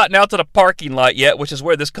even gotten out to the parking lot yet, which is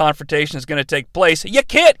where this confrontation is going to take place. You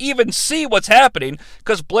can't even see what's happening,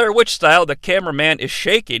 because Blair Witch style, the cameraman is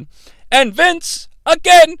shaking. And Vince,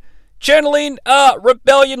 again, channeling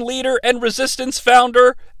rebellion leader and resistance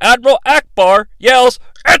founder Admiral Akbar, yells,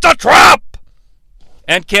 "It's a trap!"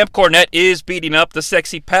 And Camp Cornette is beating up the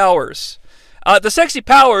Sexy Powers. The Sexy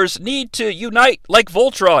Powers need to unite like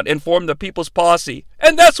Voltron and form the People's Posse.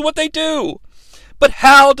 And that's what they do. But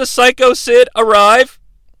how does Psycho Sid arrive?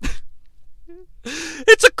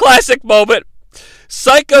 It's a classic moment.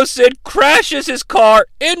 Psycho Sid crashes his car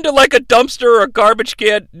into like a dumpster or a garbage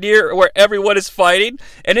can near where everyone is fighting.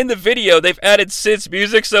 And in the video, they've added Sid's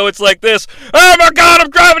music, so it's like this. Oh my God, I'm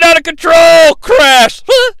driving out of control! Crash!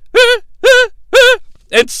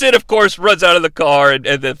 And Sid, of course, runs out of the car and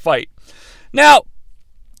then fight. Now,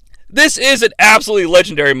 this is an absolutely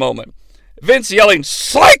legendary moment. Vince yelling,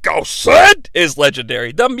 "Psycho Sid!" is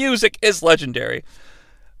legendary. The music is legendary.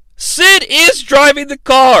 Sid is driving the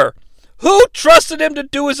car. Who trusted him to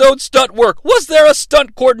do his own stunt work? Was there a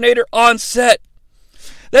stunt coordinator on set?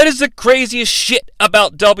 That is the craziest shit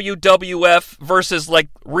about WWF versus, like,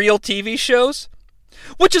 real TV shows.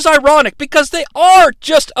 Which is ironic, because they are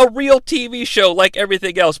just a real TV show like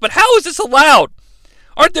everything else. But how is this allowed?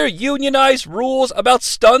 Aren't there unionized rules about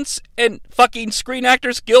stunts and fucking Screen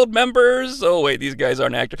Actors Guild members? Oh, wait, these guys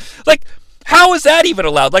aren't actors. Like, how is that even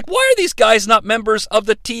allowed? Like, why are these guys not members of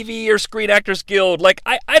the TV or Screen Actors Guild? Like,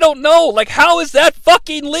 I don't know. Like, how is that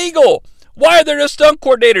fucking legal? Why are there no stunt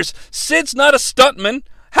coordinators? Sid's not a stuntman.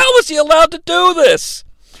 How is he allowed to do this?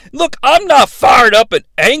 Look, I'm not fired up and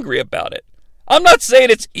angry about it. I'm not saying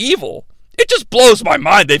it's evil. It just blows my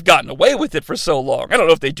mind they've gotten away with it for so long. I don't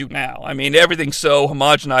know if they do now. I mean, everything's so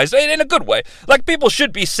homogenized in a good way. Like, people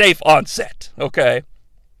should be safe on set, okay?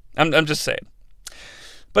 I'm just saying.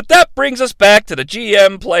 But that brings us back to the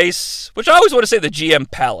GM place, which I always want to say the GM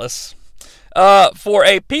Palace, for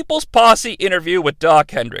a People's Posse interview with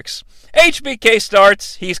Doc Hendricks. HBK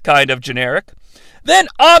starts. He's kind of generic. Then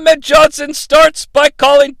Ahmed Johnson starts by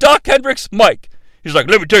calling Doc Hendricks Mike. He's like,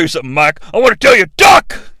 "Let me tell you something, Mike. I want to tell you,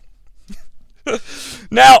 Doc!"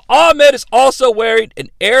 Now, Ahmed is also wearing an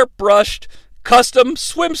airbrushed custom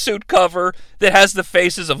swimsuit cover that has the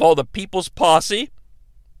faces of all the People's Posse.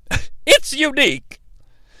 It's unique.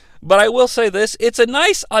 But I will say this, it's a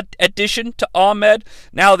nice addition to Ahmed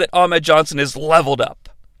now that Ahmed Johnson is leveled up.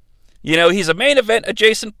 You know, he's a main event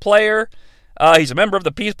adjacent player. He's a member of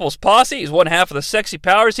the People's Posse. He's one half of the Sexy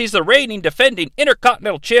Powers. He's the reigning, defending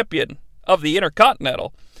Intercontinental Champion of the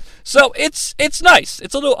Intercontinental. So it's nice.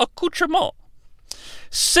 It's a little accoutrement.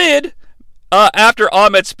 Sid, after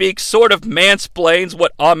Ahmed speaks, sort of mansplains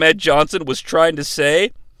what Ahmed Johnson was trying to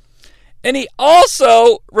say. And he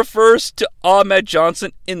also refers to Ahmed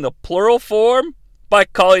Johnson in the plural form by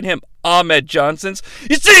calling him Ahmed Johnsons.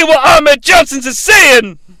 "You see what Ahmed Johnsons is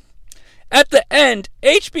saying?" At the end,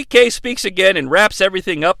 HBK speaks again and wraps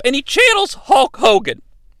everything up, and he channels Hulk Hogan.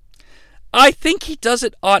 I think he does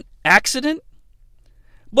it on accident,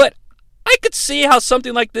 but I could see how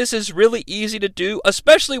something like this is really easy to do,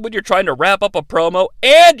 especially when you're trying to wrap up a promo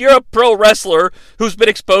and you're a pro wrestler who's been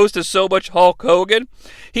exposed to so much Hulk Hogan.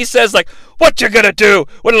 He says, like, what you gonna do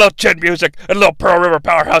when a little chin music and a little Pearl River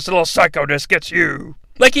Powerhouse and a little psychoness gets you?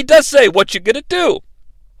 Like, he does say, what you gonna do?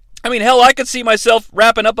 I mean, hell, I could see myself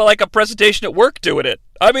wrapping up like a presentation at work doing it.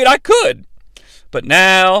 I mean, I could. But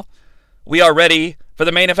now, we are ready for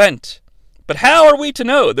the main event. But how are we to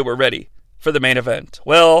know that we're ready for the main event?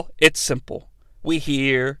 Well, it's simple. We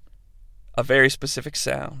hear a very specific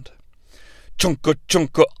sound. Chunka,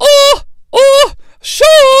 chunka, oh,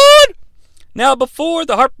 Sean! Now, before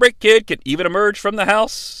the Heartbreak Kid can even emerge from the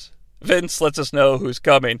house, Vince lets us know who's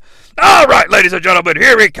coming. All right, ladies and gentlemen,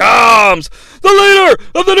 here he comes, the leader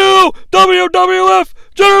of the new WWF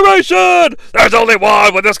generation. There's only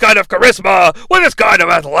one with this kind of charisma, with this kind of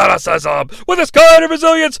athleticism, with this kind of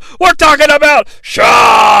resilience. We're talking about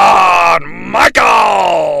Shawn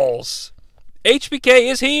Michaels.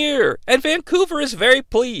 HBK is here, and Vancouver is very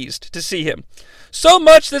pleased to see him. So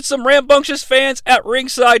much that some rambunctious fans at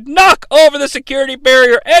ringside knock over the security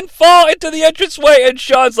barrier and fall into the entranceway, and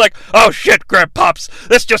Shawn's like, oh shit, Grandpops,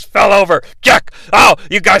 this just fell over. Jack, oh,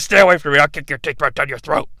 you guys stay away from me, I'll kick your teeth right down your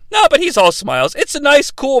throat. No, but he's all smiles. It's a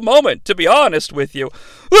nice, cool moment, to be honest with you.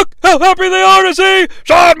 Look how happy they are to see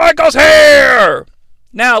Shawn Michaels here!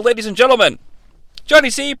 Now, ladies and gentlemen,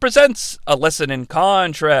 Jonnie Sea presents a lesson in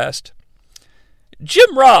contrast.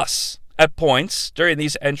 Jim Ross, at points during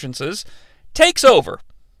these entrances, takes over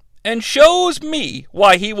and shows me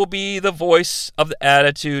why he will be the voice of the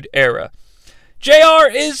Attitude Era. JR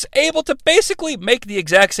is able to basically make the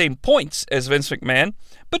exact same points as Vince McMahon,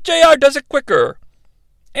 but JR does it quicker.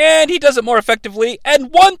 And he does it more effectively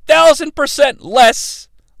and 1,000% less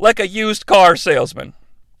like a used car salesman.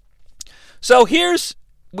 So here's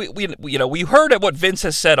we heard what Vince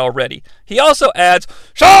has said already. He also adds,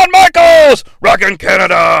 Shawn Michaels, rockin'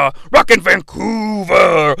 Canada, rockin'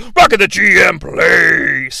 Vancouver, rockin' the GM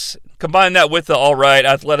place. Combine that with the all right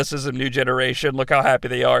athleticism, new generation, look how happy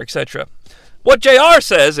they are, etc. What JR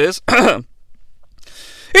says is,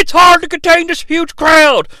 it's hard to contain this huge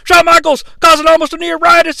crowd. Shawn Michaels causing almost a near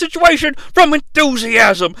riotous situation from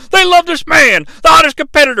enthusiasm. They love this man, the hottest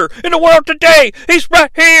competitor in the world today. He's right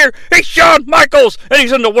here. He's Shawn Michaels, and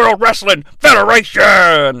he's in the World Wrestling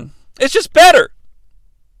Federation. It's just better.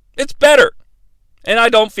 It's better. And I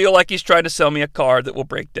don't feel like he's trying to sell me a car that will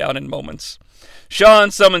break down in moments. Shawn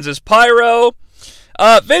summons his pyro.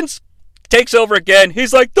 Vince takes over again.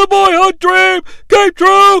 He's like, the boyhood dream came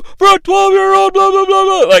true for a 12-year-old, blah, blah, blah,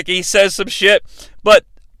 blah. Like, he says some shit, but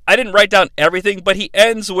I didn't write down everything, but he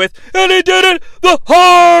ends with, and he did it the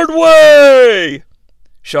hard way.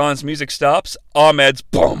 Shawn's music stops. Ahmed's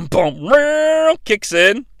boom, boom, kicks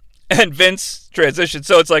in, and Vince transitions.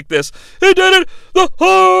 So it's like this, he did it the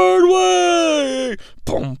hard way.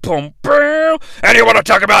 Boom, boom, boom. And you want to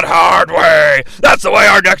talk about hard way? That's the way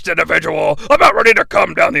our next individual, about ready to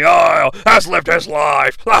come down the aisle, has lived his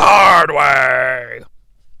life the hard way.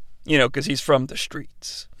 You know, because he's from the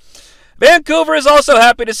streets. Vancouver is also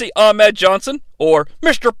happy to see Ahmed Johnson, or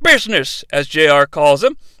Mr. Business, as JR calls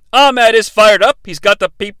him. Ahmed is fired up. He's got the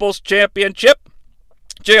People's Championship.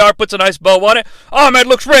 JR puts a nice bow on it. Ahmed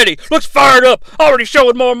looks ready, looks fired up, already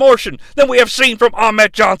showing more emotion than we have seen from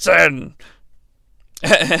Ahmed Johnson.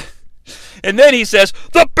 And then he says,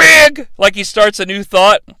 the big, like he starts a new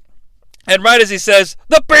thought. And right as he says,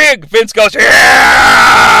 the big, Vince goes, yeah!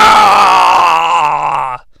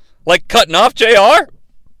 Like cutting off JR?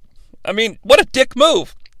 I mean, what a dick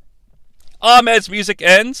move. Ahmed's music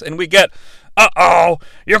ends, and we get, uh-oh,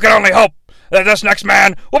 you can only hope that this next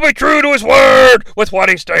man will be true to his word with what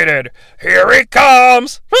he stated. Here he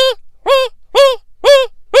comes.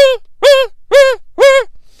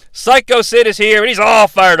 Psycho Sid is here, and he's all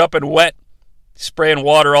fired up and wet, spraying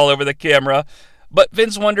water all over the camera. But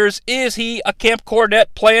Vince wonders, is he a Camp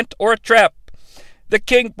Cornette plant or a trap? The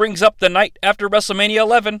King brings up the night after WrestleMania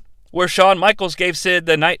 11, where Shawn Michaels gave Sid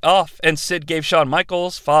the night off, and Sid gave Shawn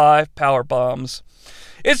Michaels 5 power bombs.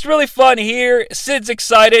 It's really fun here. Sid's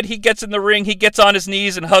excited. He gets in the ring. He gets on his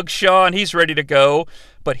knees and hugs Shawn. He's ready to go.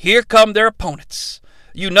 But here come their opponents.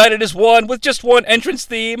 United as one with just one entrance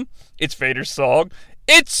theme. It's Vader's song.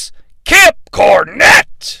 It's Camp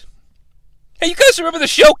Cornette. Hey, you guys remember the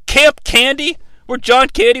show Camp Candy? Where John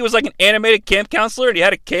Candy was like an animated camp counselor and he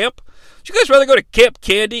had a camp? Would you guys rather go to Camp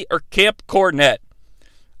Candy or Camp Cornette?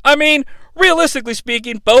 I mean, realistically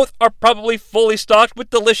speaking, both are probably fully stocked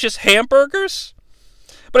with delicious hamburgers.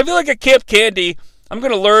 But I feel like at Camp Candy, I'm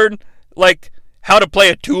going to learn like how to play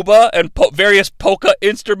a tuba and various polka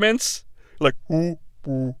instruments. Like, and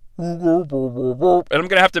I'm going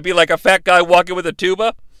to have to be like a fat guy walking with a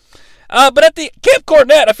tuba. But at the Camp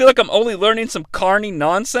Cornette, I feel like I'm only learning some carny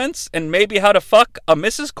nonsense and maybe how to fuck a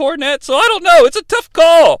Mrs. Cornette. So I don't know. It's a tough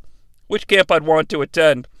call which camp I'd want to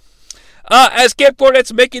attend. As Camp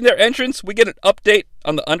Cornette's making their entrance, we get an update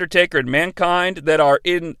on the Undertaker and Mankind that are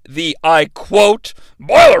in the, I quote,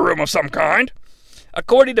 boiler room of some kind.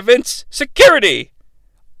 According to Vince, security,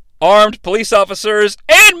 armed police officers,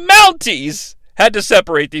 and Mounties had to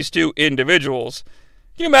separate these two individuals.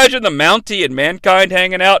 Can you imagine the Mountie and Mankind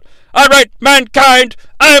hanging out? All right, Mankind,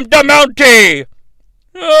 I'm the Mountie.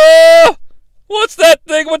 What's that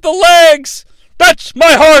thing with the legs? That's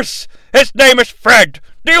my horse. His name is Fred.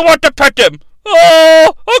 Do you want to pet him?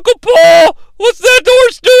 Oh, Uncle Paul, what's that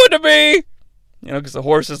horse doing to me? You know, because the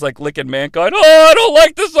horse is like licking Mankind. Oh, I don't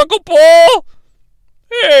like this, Uncle Paul.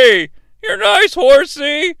 Hey, you're nice,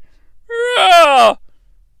 horsey. Yeah.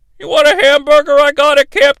 You want a hamburger I got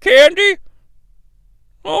at Camp Candy?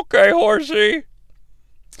 Okay, horsey.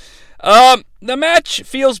 The match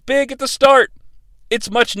feels big at the start.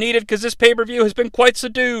 It's much needed because this pay-per-view has been quite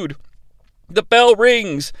subdued. The bell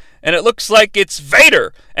rings, and it looks like it's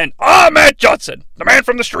Vader and Ahmed Johnson, the man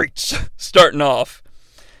from the streets, starting off.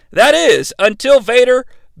 That is, until Vader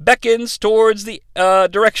beckons towards the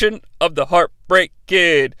direction of the Heartbreak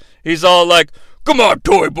Kid. He's all like, come on,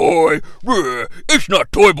 toy boy. It's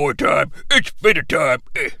not toy boy time. It's Vader time.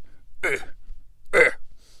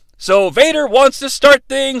 So Vader wants to start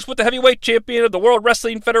things with the heavyweight champion of the World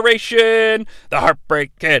Wrestling Federation, the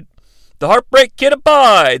Heartbreak Kid. The Heartbreak Kid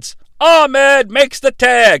abides. Ahmed makes the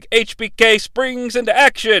tag. HBK springs into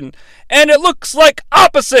action. And it looks like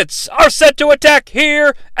opposites are set to attack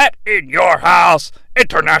here at In Your House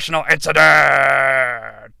International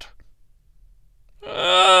Incident.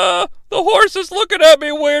 The horse is looking at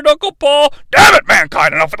me weird, Uncle Paul. Damn it,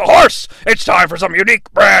 Mankind, enough of the horse. It's time for some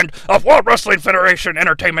unique brand of World Wrestling Federation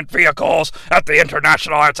entertainment vehicles at the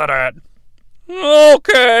International Incident.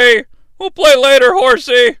 Okay, we'll play later,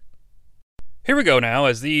 horsey. Here we go now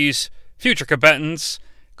as these future combatants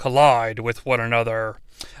collide with one another.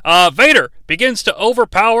 Vader begins to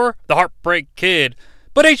overpower the Heartbreak Kid,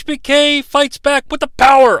 but HBK fights back with the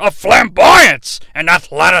power of flamboyance and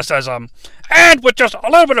athleticism, and with just a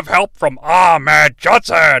little bit of help from Ahmed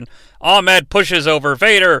Johnson. Ahmed pushes over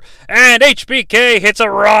Vader, and HBK hits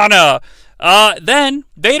a Rana. Then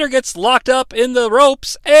Vader gets locked up in the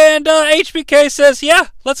ropes, and HBK says, yeah,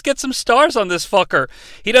 let's get some stars on this fucker.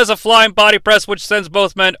 He does a flying body press, which sends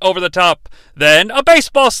both men over the top. Then a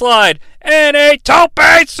baseball slide, and a tope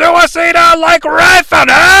suicida like Ray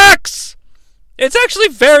Phoenix! It's actually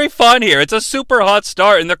very fun here. It's a super hot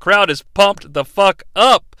start, and the crowd is pumped the fuck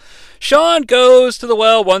up. Shawn goes to the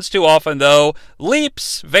well once too often, though,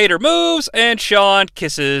 leaps, Vader moves, and Shawn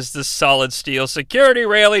kisses the solid steel security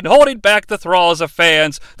railing, holding back the thralls of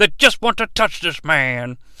fans that just want to touch this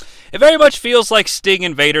man. It very much feels like Sting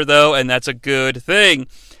and Vader, though, and that's a good thing.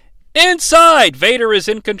 Inside, Vader is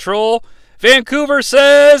in control. Vancouver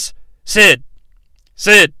says, Sid,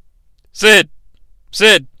 Sid, Sid,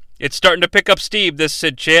 Sid. It's starting to pick up steam, this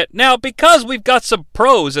Sid chant. Now, because we've got some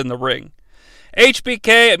pros in the ring.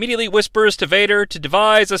 HBK immediately whispers to Vader to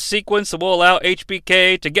devise a sequence that will allow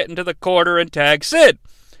HBK to get into the corner and tag Sid.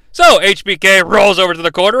 So HBK rolls over to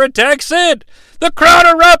the corner and tags Sid. The crowd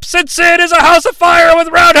erupts and Sid is a house of fire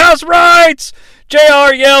with roundhouse rights.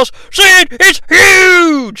 JR yells, Sid is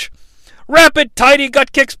huge! Rapid tiny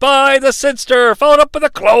gut kicks by the Sidster, followed up with a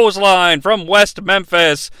clothesline from West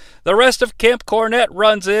Memphis. The rest of Camp Cornette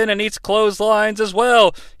runs in and eats clotheslines as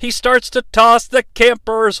well. He starts to toss the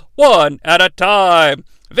campers one at a time.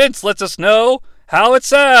 Vince lets us know how it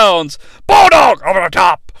sounds. Bulldog over the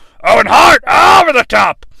top. Owen Hart over the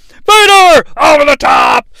top. Vader over the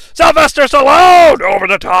top. Sylvester Stallone over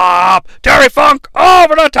the top. Terry Funk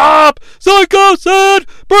over the top. Psycho Sid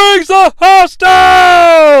brings the house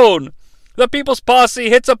down. The People's Posse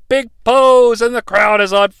hits a big pose and the crowd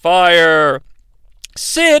is on fire.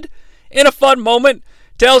 Sid, in a fun moment,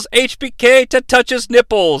 tells HBK to touch his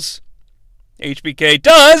nipples. HBK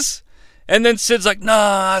does, and then Sid's like,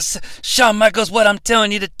 nah, Shawn Michaels, what I'm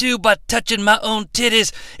telling you to do by touching my own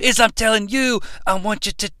titties is I'm telling you, I want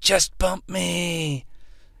you to chest bump me.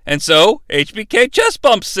 And so, HBK chest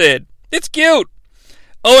bumps Sid. It's cute.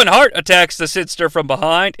 Owen Hart attacks the Sidster from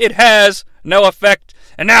behind. It has no effect.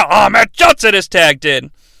 And now Ahmed Johnson is tagged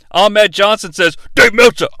in. Ahmed Johnson says, Dave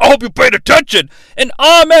Meltzer, I hope you paid attention. And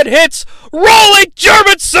Ahmed hits rolling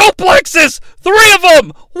German suplexes. 3 of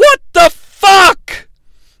them. What the fuck?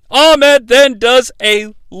 Ahmed then does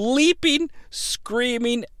a leaping,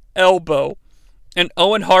 screaming elbow. And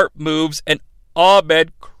Owen Hart moves, and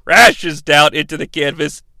Ahmed crashes down into the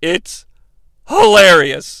canvas. It's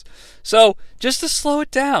hilarious. So, just to slow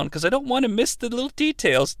it down, because I don't want to miss the little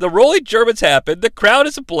details, the rolling Germans happen, the crowd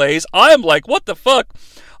is ablaze, I'm like, what the fuck?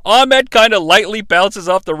 Ahmed kind of lightly bounces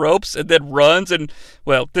off the ropes and then runs, and,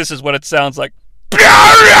 well, this is what it sounds like.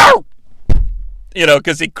 You know,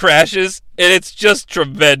 because he crashes, and it's just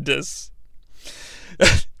tremendous.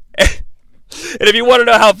 And if you want to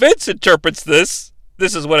know how Vince interprets this,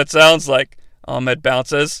 this is what it sounds like. Ahmed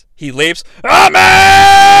bounces, he leaps,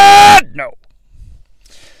 Ahmed! No.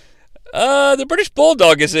 The British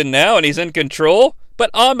Bulldog is in now, and he's in control, but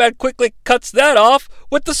Ahmed quickly cuts that off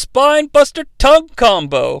with the Spine Buster tongue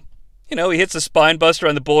combo. You know, he hits the Spine Buster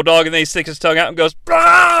on the Bulldog, and then he sticks his tongue out and goes,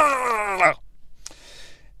 Brah!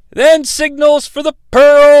 Then signals for the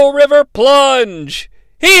Pearl River Plunge.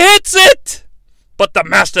 He hits it! But the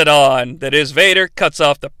Mastodon, that is Vader, cuts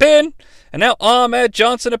off the pin, and now Ahmed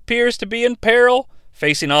Johnson appears to be in peril,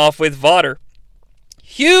 facing off with Vader.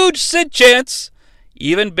 Huge Sid chance,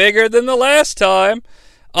 even bigger than the last time.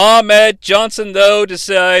 Ahmed Johnson, though,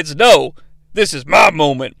 decides, no, this is my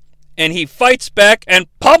moment. And he fights back and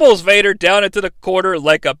pummels Vader down into the corner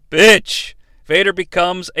like a bitch. Vader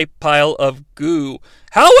becomes a pile of goo.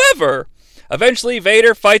 However, eventually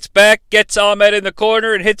Vader fights back, gets Ahmed in the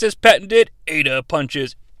corner, and hits his patented Ada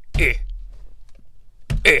punches. Eh.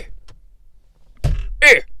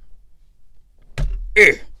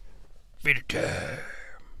 Vader time.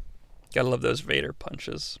 Gotta love those Vader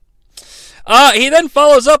punches. He then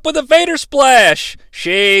follows up with a Vader Splash.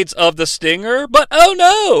 Shades of the Stinger, but oh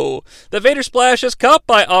no! The Vader Splash is caught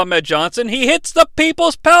by Ahmed Johnson. He hits the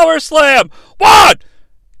People's Power Slam. 1,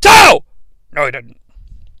 2! No, he didn't.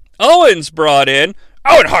 Owen's brought in.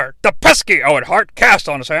 Owen Hart, the pesky Owen Hart, cast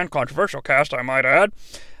on his hand. Controversial cast, I might add.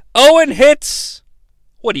 Owen hits,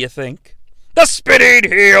 what do you think? The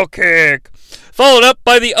spinning heel kick. Followed up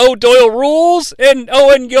by the O'Doyle rules, and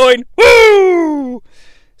Owen going, woo!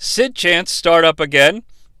 Sid chants start up again.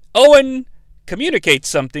 Owen communicates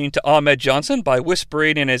something to Ahmed Johnson by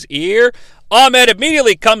whispering in his ear. Ahmed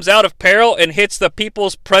immediately comes out of peril and hits the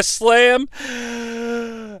People's Press Slam.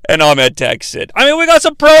 And Ahmed tags Sid. I mean, we got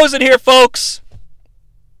some pros in here, folks.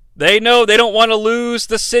 They know they don't want to lose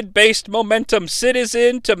the Sid-based momentum. Sid is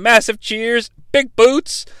in to massive cheers, big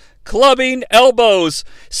boots, clubbing elbows.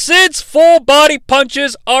 Sid's full body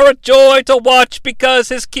punches are a joy to watch because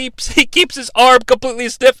he keeps his arm completely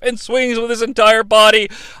stiff and swings with his entire body.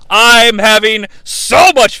 I'm having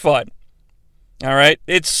so much fun. All right,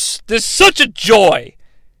 there's such a joy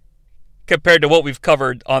compared to what we've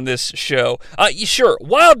covered on this show. Sure,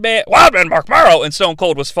 Wildman Mark Morrow and Stone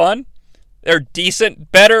Cold was fun. They're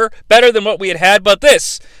decent, better than what we had, but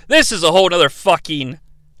this is a whole nother fucking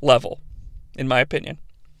level, in my opinion.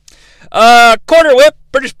 Corner whip,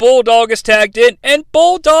 British Bulldog is tagged in, and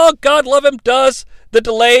Bulldog, God love him, does the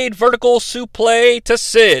delayed vertical suplex to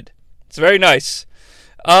Sid. It's very nice.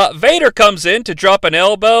 Vader comes in to drop an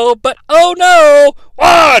elbow, but oh no!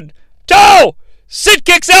 1, 2! Sid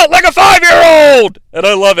kicks out like a 5-year-old! And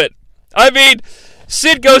I love it. I mean,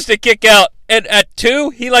 Sid goes to kick out, and at 2,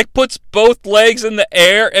 he like puts both legs in the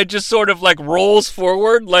air and just sort of like rolls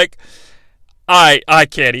forward like... I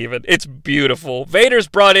can't even. It's beautiful. Vader's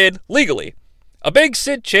brought in legally. A big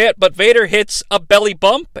Sid chant, but Vader hits a belly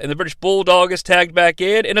bump, and the British Bulldog is tagged back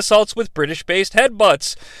in and assaults with British-based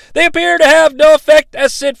headbutts. They appear to have no effect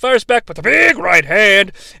as Sid fires back with a big right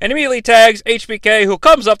hand and immediately tags HBK, who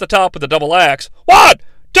comes up the top with a double axe. 1,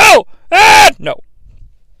 2, and no.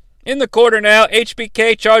 In the corner now,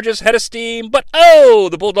 HBK charges head of steam, but oh,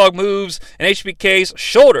 the Bulldog moves, and HBK's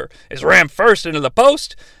shoulder is rammed first into the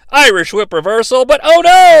post. Irish whip reversal, but oh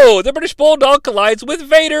no! The British Bulldog collides with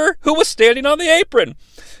Vader, who was standing on the apron.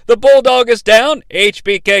 The Bulldog is down.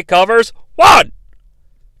 HBK covers. 1,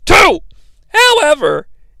 2! However,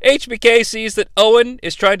 HBK sees that Owen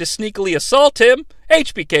is trying to sneakily assault him.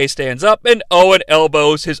 HBK stands up, and Owen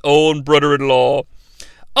elbows his own brother-in-law.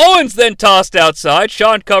 Owen's then tossed outside.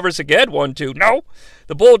 Sean covers again. 1, 2, no.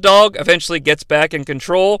 The Bulldog eventually gets back in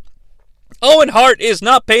control. Owen Hart is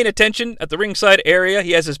not paying attention at the ringside area.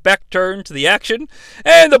 He has his back turned to the action,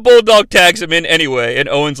 and the Bulldog tags him in anyway, and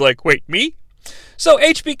Owen's like, wait, me? So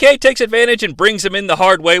HBK takes advantage and brings him in the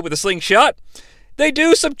hard way with a slingshot. They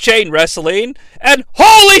do some chain wrestling, and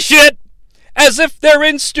holy shit! As if they're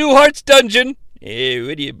in Stu Hart's dungeon. Hey,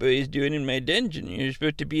 what are you boys doing in my dungeon? You're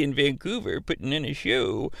supposed to be in Vancouver putting in a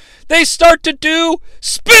show. They start to do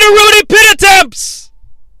Spinneroonie pin attempts!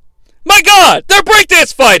 My God, they're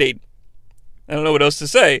breakdance fighting! I don't know what else to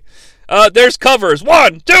say. There's covers.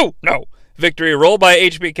 1, 2, no. Victory roll by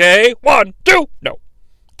HBK. 1, 2, no.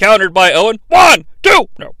 countered by Owen. 1, 2,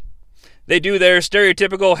 no. They do their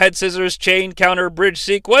stereotypical head scissors chain counter bridge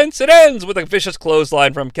sequence. It ends with a vicious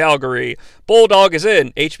clothesline from Calgary. Bulldog is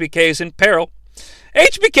in. HBK is in peril.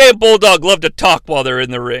 HBK and Bulldog love to talk while they're in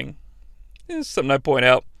the ring. This is something I point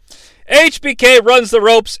out. HBK runs the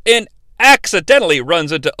ropes and accidentally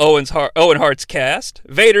runs into Owen Hart's cast.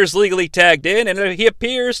 Vader's legally tagged in, and he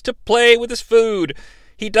appears to play with his food.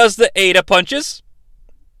 He does the Ada punches.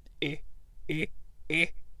 Big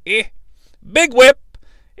whip.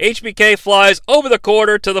 HBK flies over the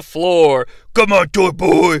quarter to the floor. "Come on, toy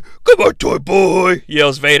boy! Come on, toy boy!"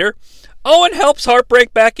 yells Vader. Owen helps Hart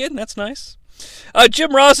break back in. That's nice.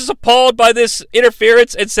 Jim Ross is appalled by this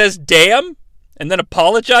interference and says, "Damn," and then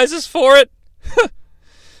apologizes for it.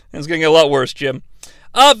 It's going to get a lot worse, Jim.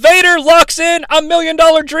 Vader locks in a $1 Million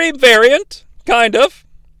Dream variant. Kind of.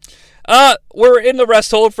 We're in the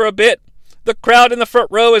rest hold for a bit. The crowd in the front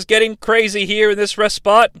row is getting crazy here in this rest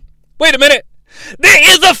spot. Wait a minute. There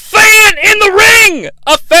is a fan in the ring!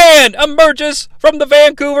 A fan emerges from the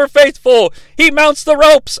Vancouver faithful. He mounts the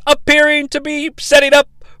ropes, appearing to be setting up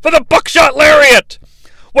for the buckshot lariat.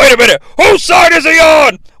 Wait a minute. Whose side is he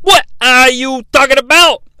on? What are you talking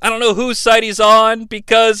about? I don't know whose side he's on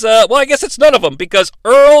because, I guess it's none of them because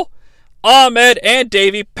Earl, Ahmed, and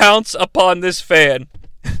Davey pounce upon this fan.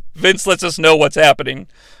 Vince lets us know what's happening.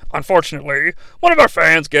 Unfortunately, one of our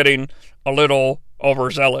fans getting a little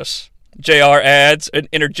overzealous. JR adds and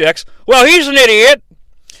interjects, "Well, he's an idiot."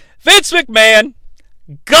 Vince McMahon,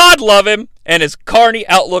 God love him, and his carny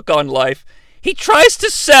outlook on life, he tries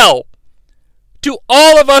to sell to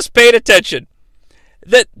all of us paying attention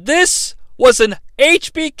that this was an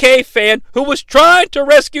HBK fan who was trying to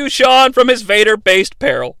rescue Sean from his Vader-based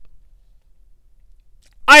peril.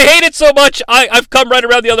 I hate it so much, I've come right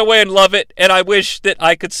around the other way and love it, and I wish that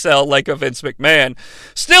I could sell like a Vince McMahon.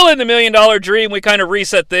 Still in the $1 Million Dream, we kind of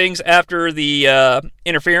reset things after the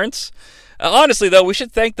interference. Honestly, though, we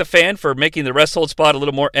should thank the fan for making the rest hold spot a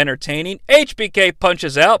little more entertaining. HBK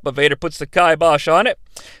punches out, but Vader puts the kibosh on it.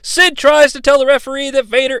 Sid tries to tell the referee that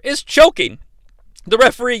Vader is choking. The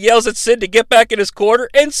referee yells at Sid to get back in his quarter,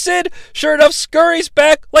 and Sid, sure enough, scurries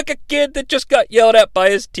back like a kid that just got yelled at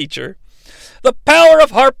by his teacher. The power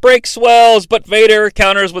of Heartbreak swells, but Vader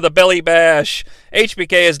counters with a belly bash.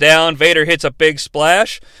 HBK is down. Vader hits a big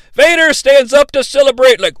splash. Vader stands up to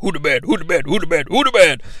celebrate like, "Who the man, who the man, who the man, who the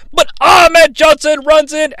man?" But Ahmed Johnson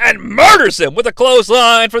runs in and murders him with a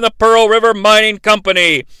clothesline from the Pearl River Mining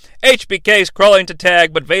Company. HBK's crawling to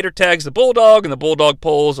tag, but Vader tags the Bulldog, and the Bulldog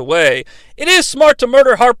pulls away. It is smart to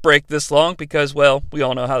murder Heartbreak this long because, well, we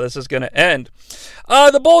all know how this is going to end.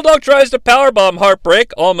 The Bulldog tries to powerbomb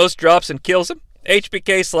Heartbreak, almost drops and kills him.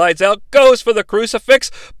 HBK slides out, goes for the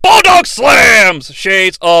crucifix. Bulldog slams!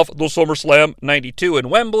 Shades of the SummerSlam 92 in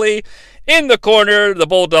Wembley. In the corner, the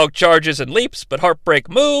Bulldog charges and leaps, but Heartbreak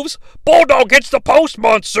moves. Bulldog hits the post,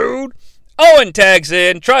 Monsoon! Owen tags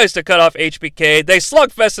in, tries to cut off HBK. They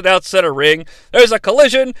slugfest it out center ring. There's a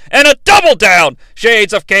collision and a double down.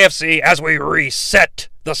 Shades of KFC as we reset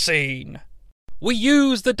the scene. We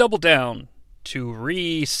use the double down to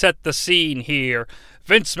reset the scene here.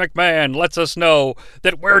 Vince McMahon lets us know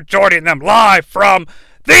that we're joining them live from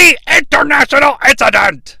the International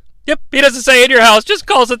Incident. Yep, he doesn't say in your house, just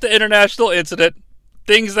calls it the International Incident.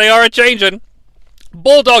 Things they are a-changin'.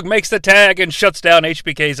 Bulldog makes the tag and shuts down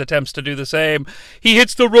HBK's attempts to do the same. He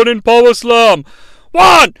hits the running power slam.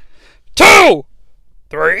 1, 2,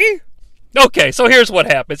 3. Okay, so here's what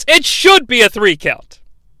happens. It should be a 3 count.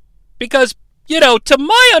 Because, to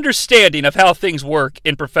my understanding of how things work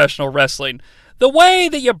in professional wrestling, the way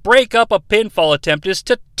that you break up a pinfall attempt is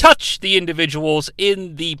to touch the individuals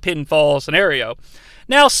in the pinfall scenario.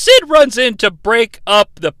 Now, Sid runs in to break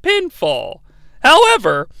up the pinfall.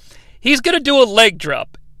 However, he's going to do a leg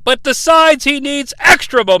drop, but decides he needs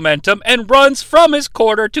extra momentum and runs from his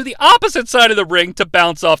corner to the opposite side of the ring to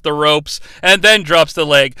bounce off the ropes and then drops the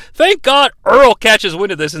leg. Thank God Earl catches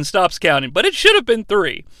wind of this and stops counting, but it should have been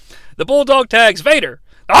 3. The Bulldog tags Vader.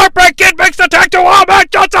 The Heartbreak Kid makes the tag to Ahmed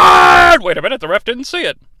Johnson! Wait a minute, the ref didn't see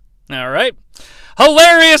it. All right.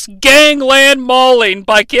 Hilarious gangland mauling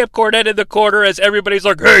by Camp Cornette in the corner as everybody's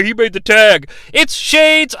like, "Hey, he made the tag." It's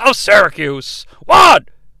Shades of Syracuse. 1,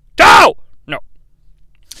 2, no.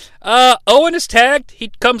 Owen is tagged.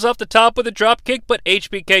 He comes off the top with a drop kick, but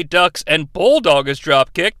HBK ducks and Bulldog is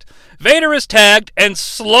drop kicked. Vader is tagged and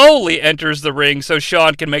slowly enters the ring so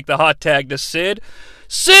Sean can make the hot tag to Sid.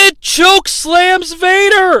 Sid choke slams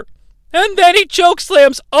Vader! And then he choke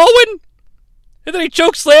slams Owen! And then he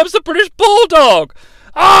choke slams the British Bulldog!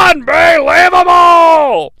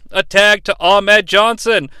 Unbelievable! A tag to Ahmed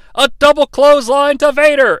Johnson. A double clothesline to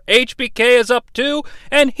Vader. HBK is up 2,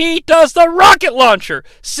 and he does the rocket launcher.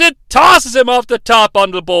 Sid tosses him off the top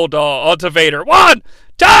onto the Bulldog, onto Vader. 1,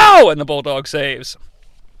 2, and the Bulldog saves.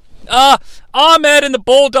 Ahmed and the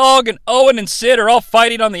Bulldog and Owen and Sid are all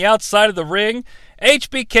fighting on the outside of the ring.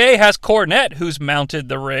 HBK has Cornette, who's mounted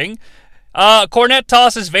the ring. Cornette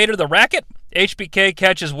tosses Vader the racket. HBK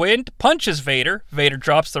catches wind, punches Vader. Vader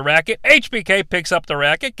drops the racket. HBK picks up the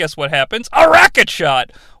racket. Guess what happens? A racket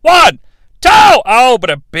shot. 1, 2. Oh, but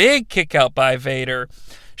a big kick out by Vader.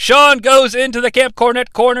 Sean goes into the Camp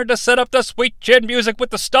Cornette corner to set up the sweet chin music with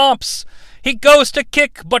the stomps. He goes to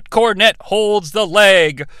kick, but Cornette holds the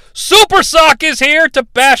leg. Super Sock is here to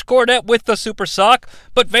bash Cornette with the Super Sock,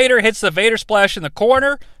 but Vader hits the Vader Splash in the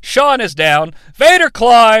corner. Sean is down. Vader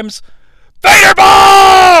climbs. Vader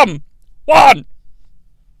Bomb! 1,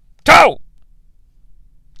 2,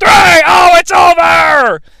 3. Oh, it's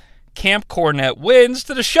over! Camp Cornette wins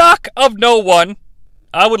to the shock of no one.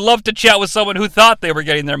 I would love to chat with someone who thought they were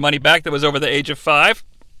getting their money back that was over the age of 5.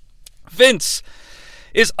 Vince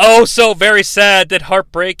is oh so very sad that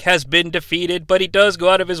Heartbreak has been defeated, but he does go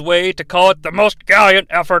out of his way to call it the most gallant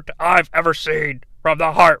effort I've ever seen from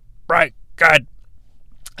the Heartbreak Kid.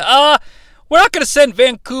 We're not going to send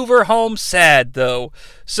Vancouver home sad, though.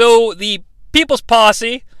 So the People's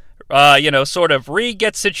Posse, sort of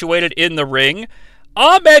gets situated in the ring.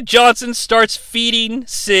 Ahmed Johnson starts feeding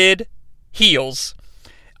Sid heels.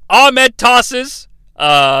 Ahmed tosses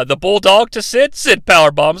the Bulldog to Sid. Sid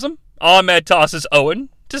powerbombs him. Ahmed tosses Owen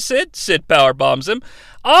to Sid. Sid powerbombs him.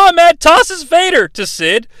 Ahmed tosses Vader to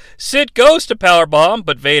Sid. Sid goes to powerbomb,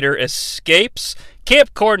 but Vader escapes.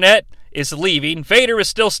 Camp Cornette is leaving. Vader is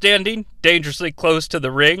still standing dangerously close to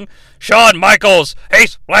the ring. Shawn Michaels,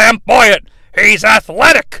 he's flamboyant. He's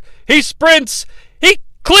athletic. He sprints. He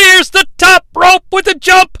clears the top rope with a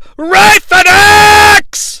jump. Raven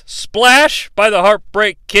X! Splash by the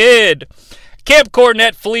Heartbreak Kid. Camp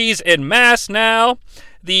Cornette flees en masse now.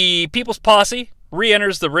 The People's Posse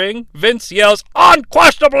re-enters the ring. Vince yells,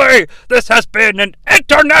 unquestionably, this has been an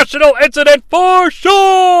international incident for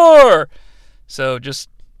sure! So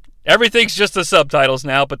everything's just the subtitles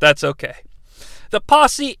now, but that's okay. The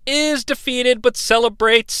Posse is defeated, but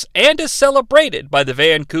celebrates and is celebrated by the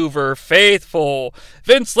Vancouver faithful.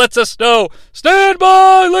 Vince lets us know, stand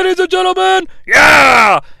by, ladies and gentlemen!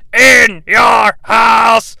 Yeah! In your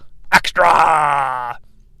house! Extra!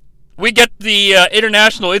 We get the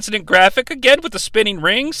international incident graphic again with the spinning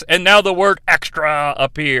rings, and now the word extra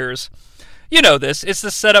appears. You know this. It's the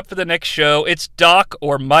setup for the next show. It's Doc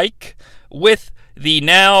or Mike with the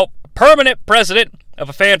now permanent president of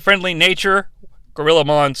a fan-friendly nature, Gorilla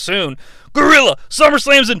Monsoon. Gorilla,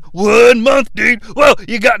 SummerSlam's in 1 month, dude. Well,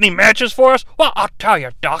 you got any matches for us? Well, I'll tell you,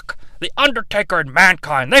 Doc. The Undertaker and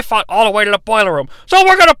Mankind, they fought all the way to the Boiler Room, so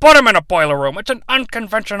we're gonna put them in a Boiler Room. It's an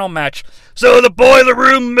unconventional match. So the Boiler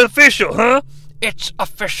Room official, huh? It's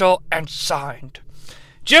official and signed.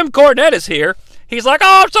 Jim Cornette is here. He's like,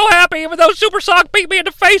 oh, I'm so happy, even though Super Sock beat me in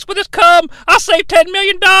the face with his cum, I saved $10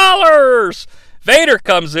 million. Vader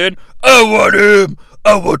comes in. I want him.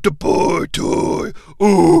 I want the boy toy.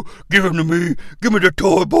 Oh, give him to me. Give me the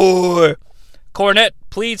toy boy. Cornette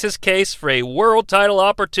pleads his case for a world title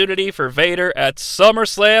opportunity for Vader at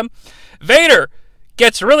SummerSlam. Vader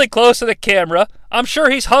gets really close to the camera. I'm sure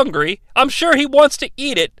he's hungry. I'm sure he wants to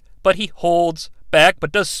eat it, but he holds back,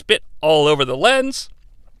 but does spit all over the lens.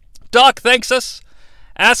 Doc thanks us,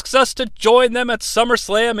 asks us to join them at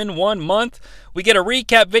SummerSlam in 1 month. We get a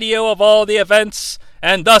recap video of all the events,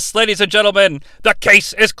 and thus, ladies and gentlemen, the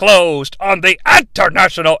case is closed on the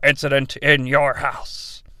international incident in your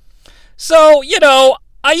house. So,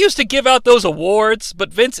 I used to give out those awards,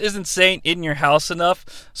 but Vince isn't saying in your house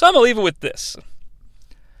enough, so I'm going to leave it with this.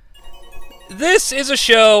 This is a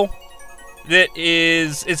show that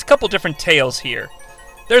it's a couple different tales here.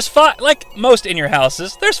 There's 5, like most in your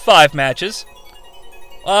houses, there's 5 matches.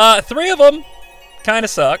 3 of them kind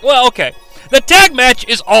of suck. Well, okay. The tag match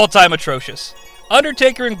is all-time atrocious.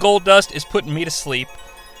 Undertaker and Goldust is putting me to sleep.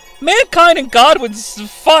 Mankind and Godwin's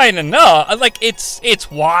fine enough. Like, it's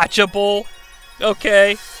watchable.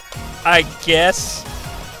 Okay? I guess.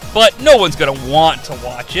 But no one's gonna want to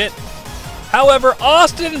watch it. However,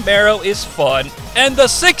 Austin and Mero is fun, and the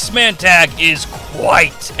 6-man tag is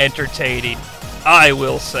quite entertaining, I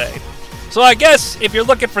will say. So I guess if you're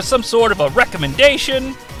looking for some sort of a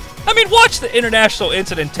recommendation, watch the International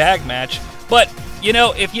Incident tag match. But,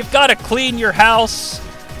 if you've got to clean your house,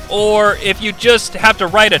 or if you just have to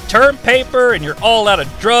write a term paper and you're all out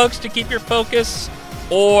of drugs to keep your focus,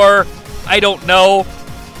 or, I don't know,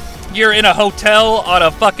 you're in a hotel on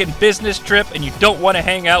a fucking business trip and you don't want to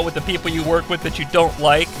hang out with the people you work with that you don't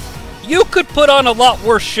like, you could put on a lot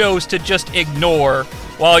worse shows to just ignore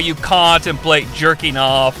while you contemplate jerking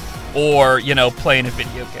off or, playing a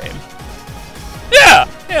video game. Yeah,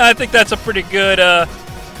 I think that's a pretty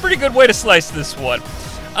good way to slice this one.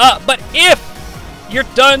 But if you're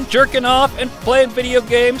done jerking off and playing video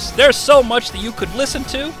games, there's so much that you could listen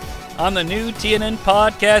to on the new TNN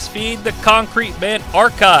podcast feed. The Concrete Man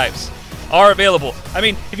archives are available. I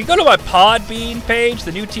mean, if you go to my Podbean page,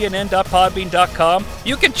 the new TNN.podbean.com,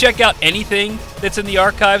 you can check out anything that's in the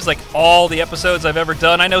archives, like all the episodes I've ever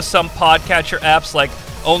done. I know some podcatcher apps like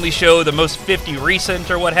only show the most 50 recent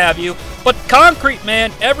or what have you, but Concrete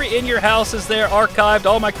Man, every In Your House is there archived,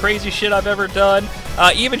 all my crazy shit I've ever done,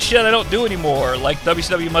 even shit I don't do anymore, like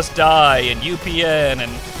WCW Must Die and UPN,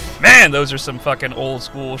 and man, those are some fucking old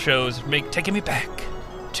school shows, taking me back.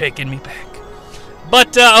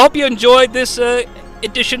 But I hope you enjoyed this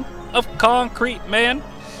edition of Concrete Man.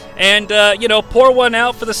 And, pour one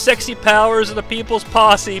out for the sexy powers of the People's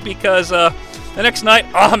Posse, because the next night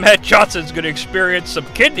Ahmed Johnson's going to experience some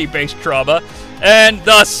kidney-based trauma, and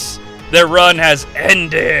thus their run has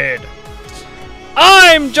ended.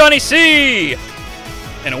 I'm Jonnie Sea,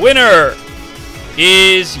 and a winner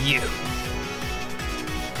is you.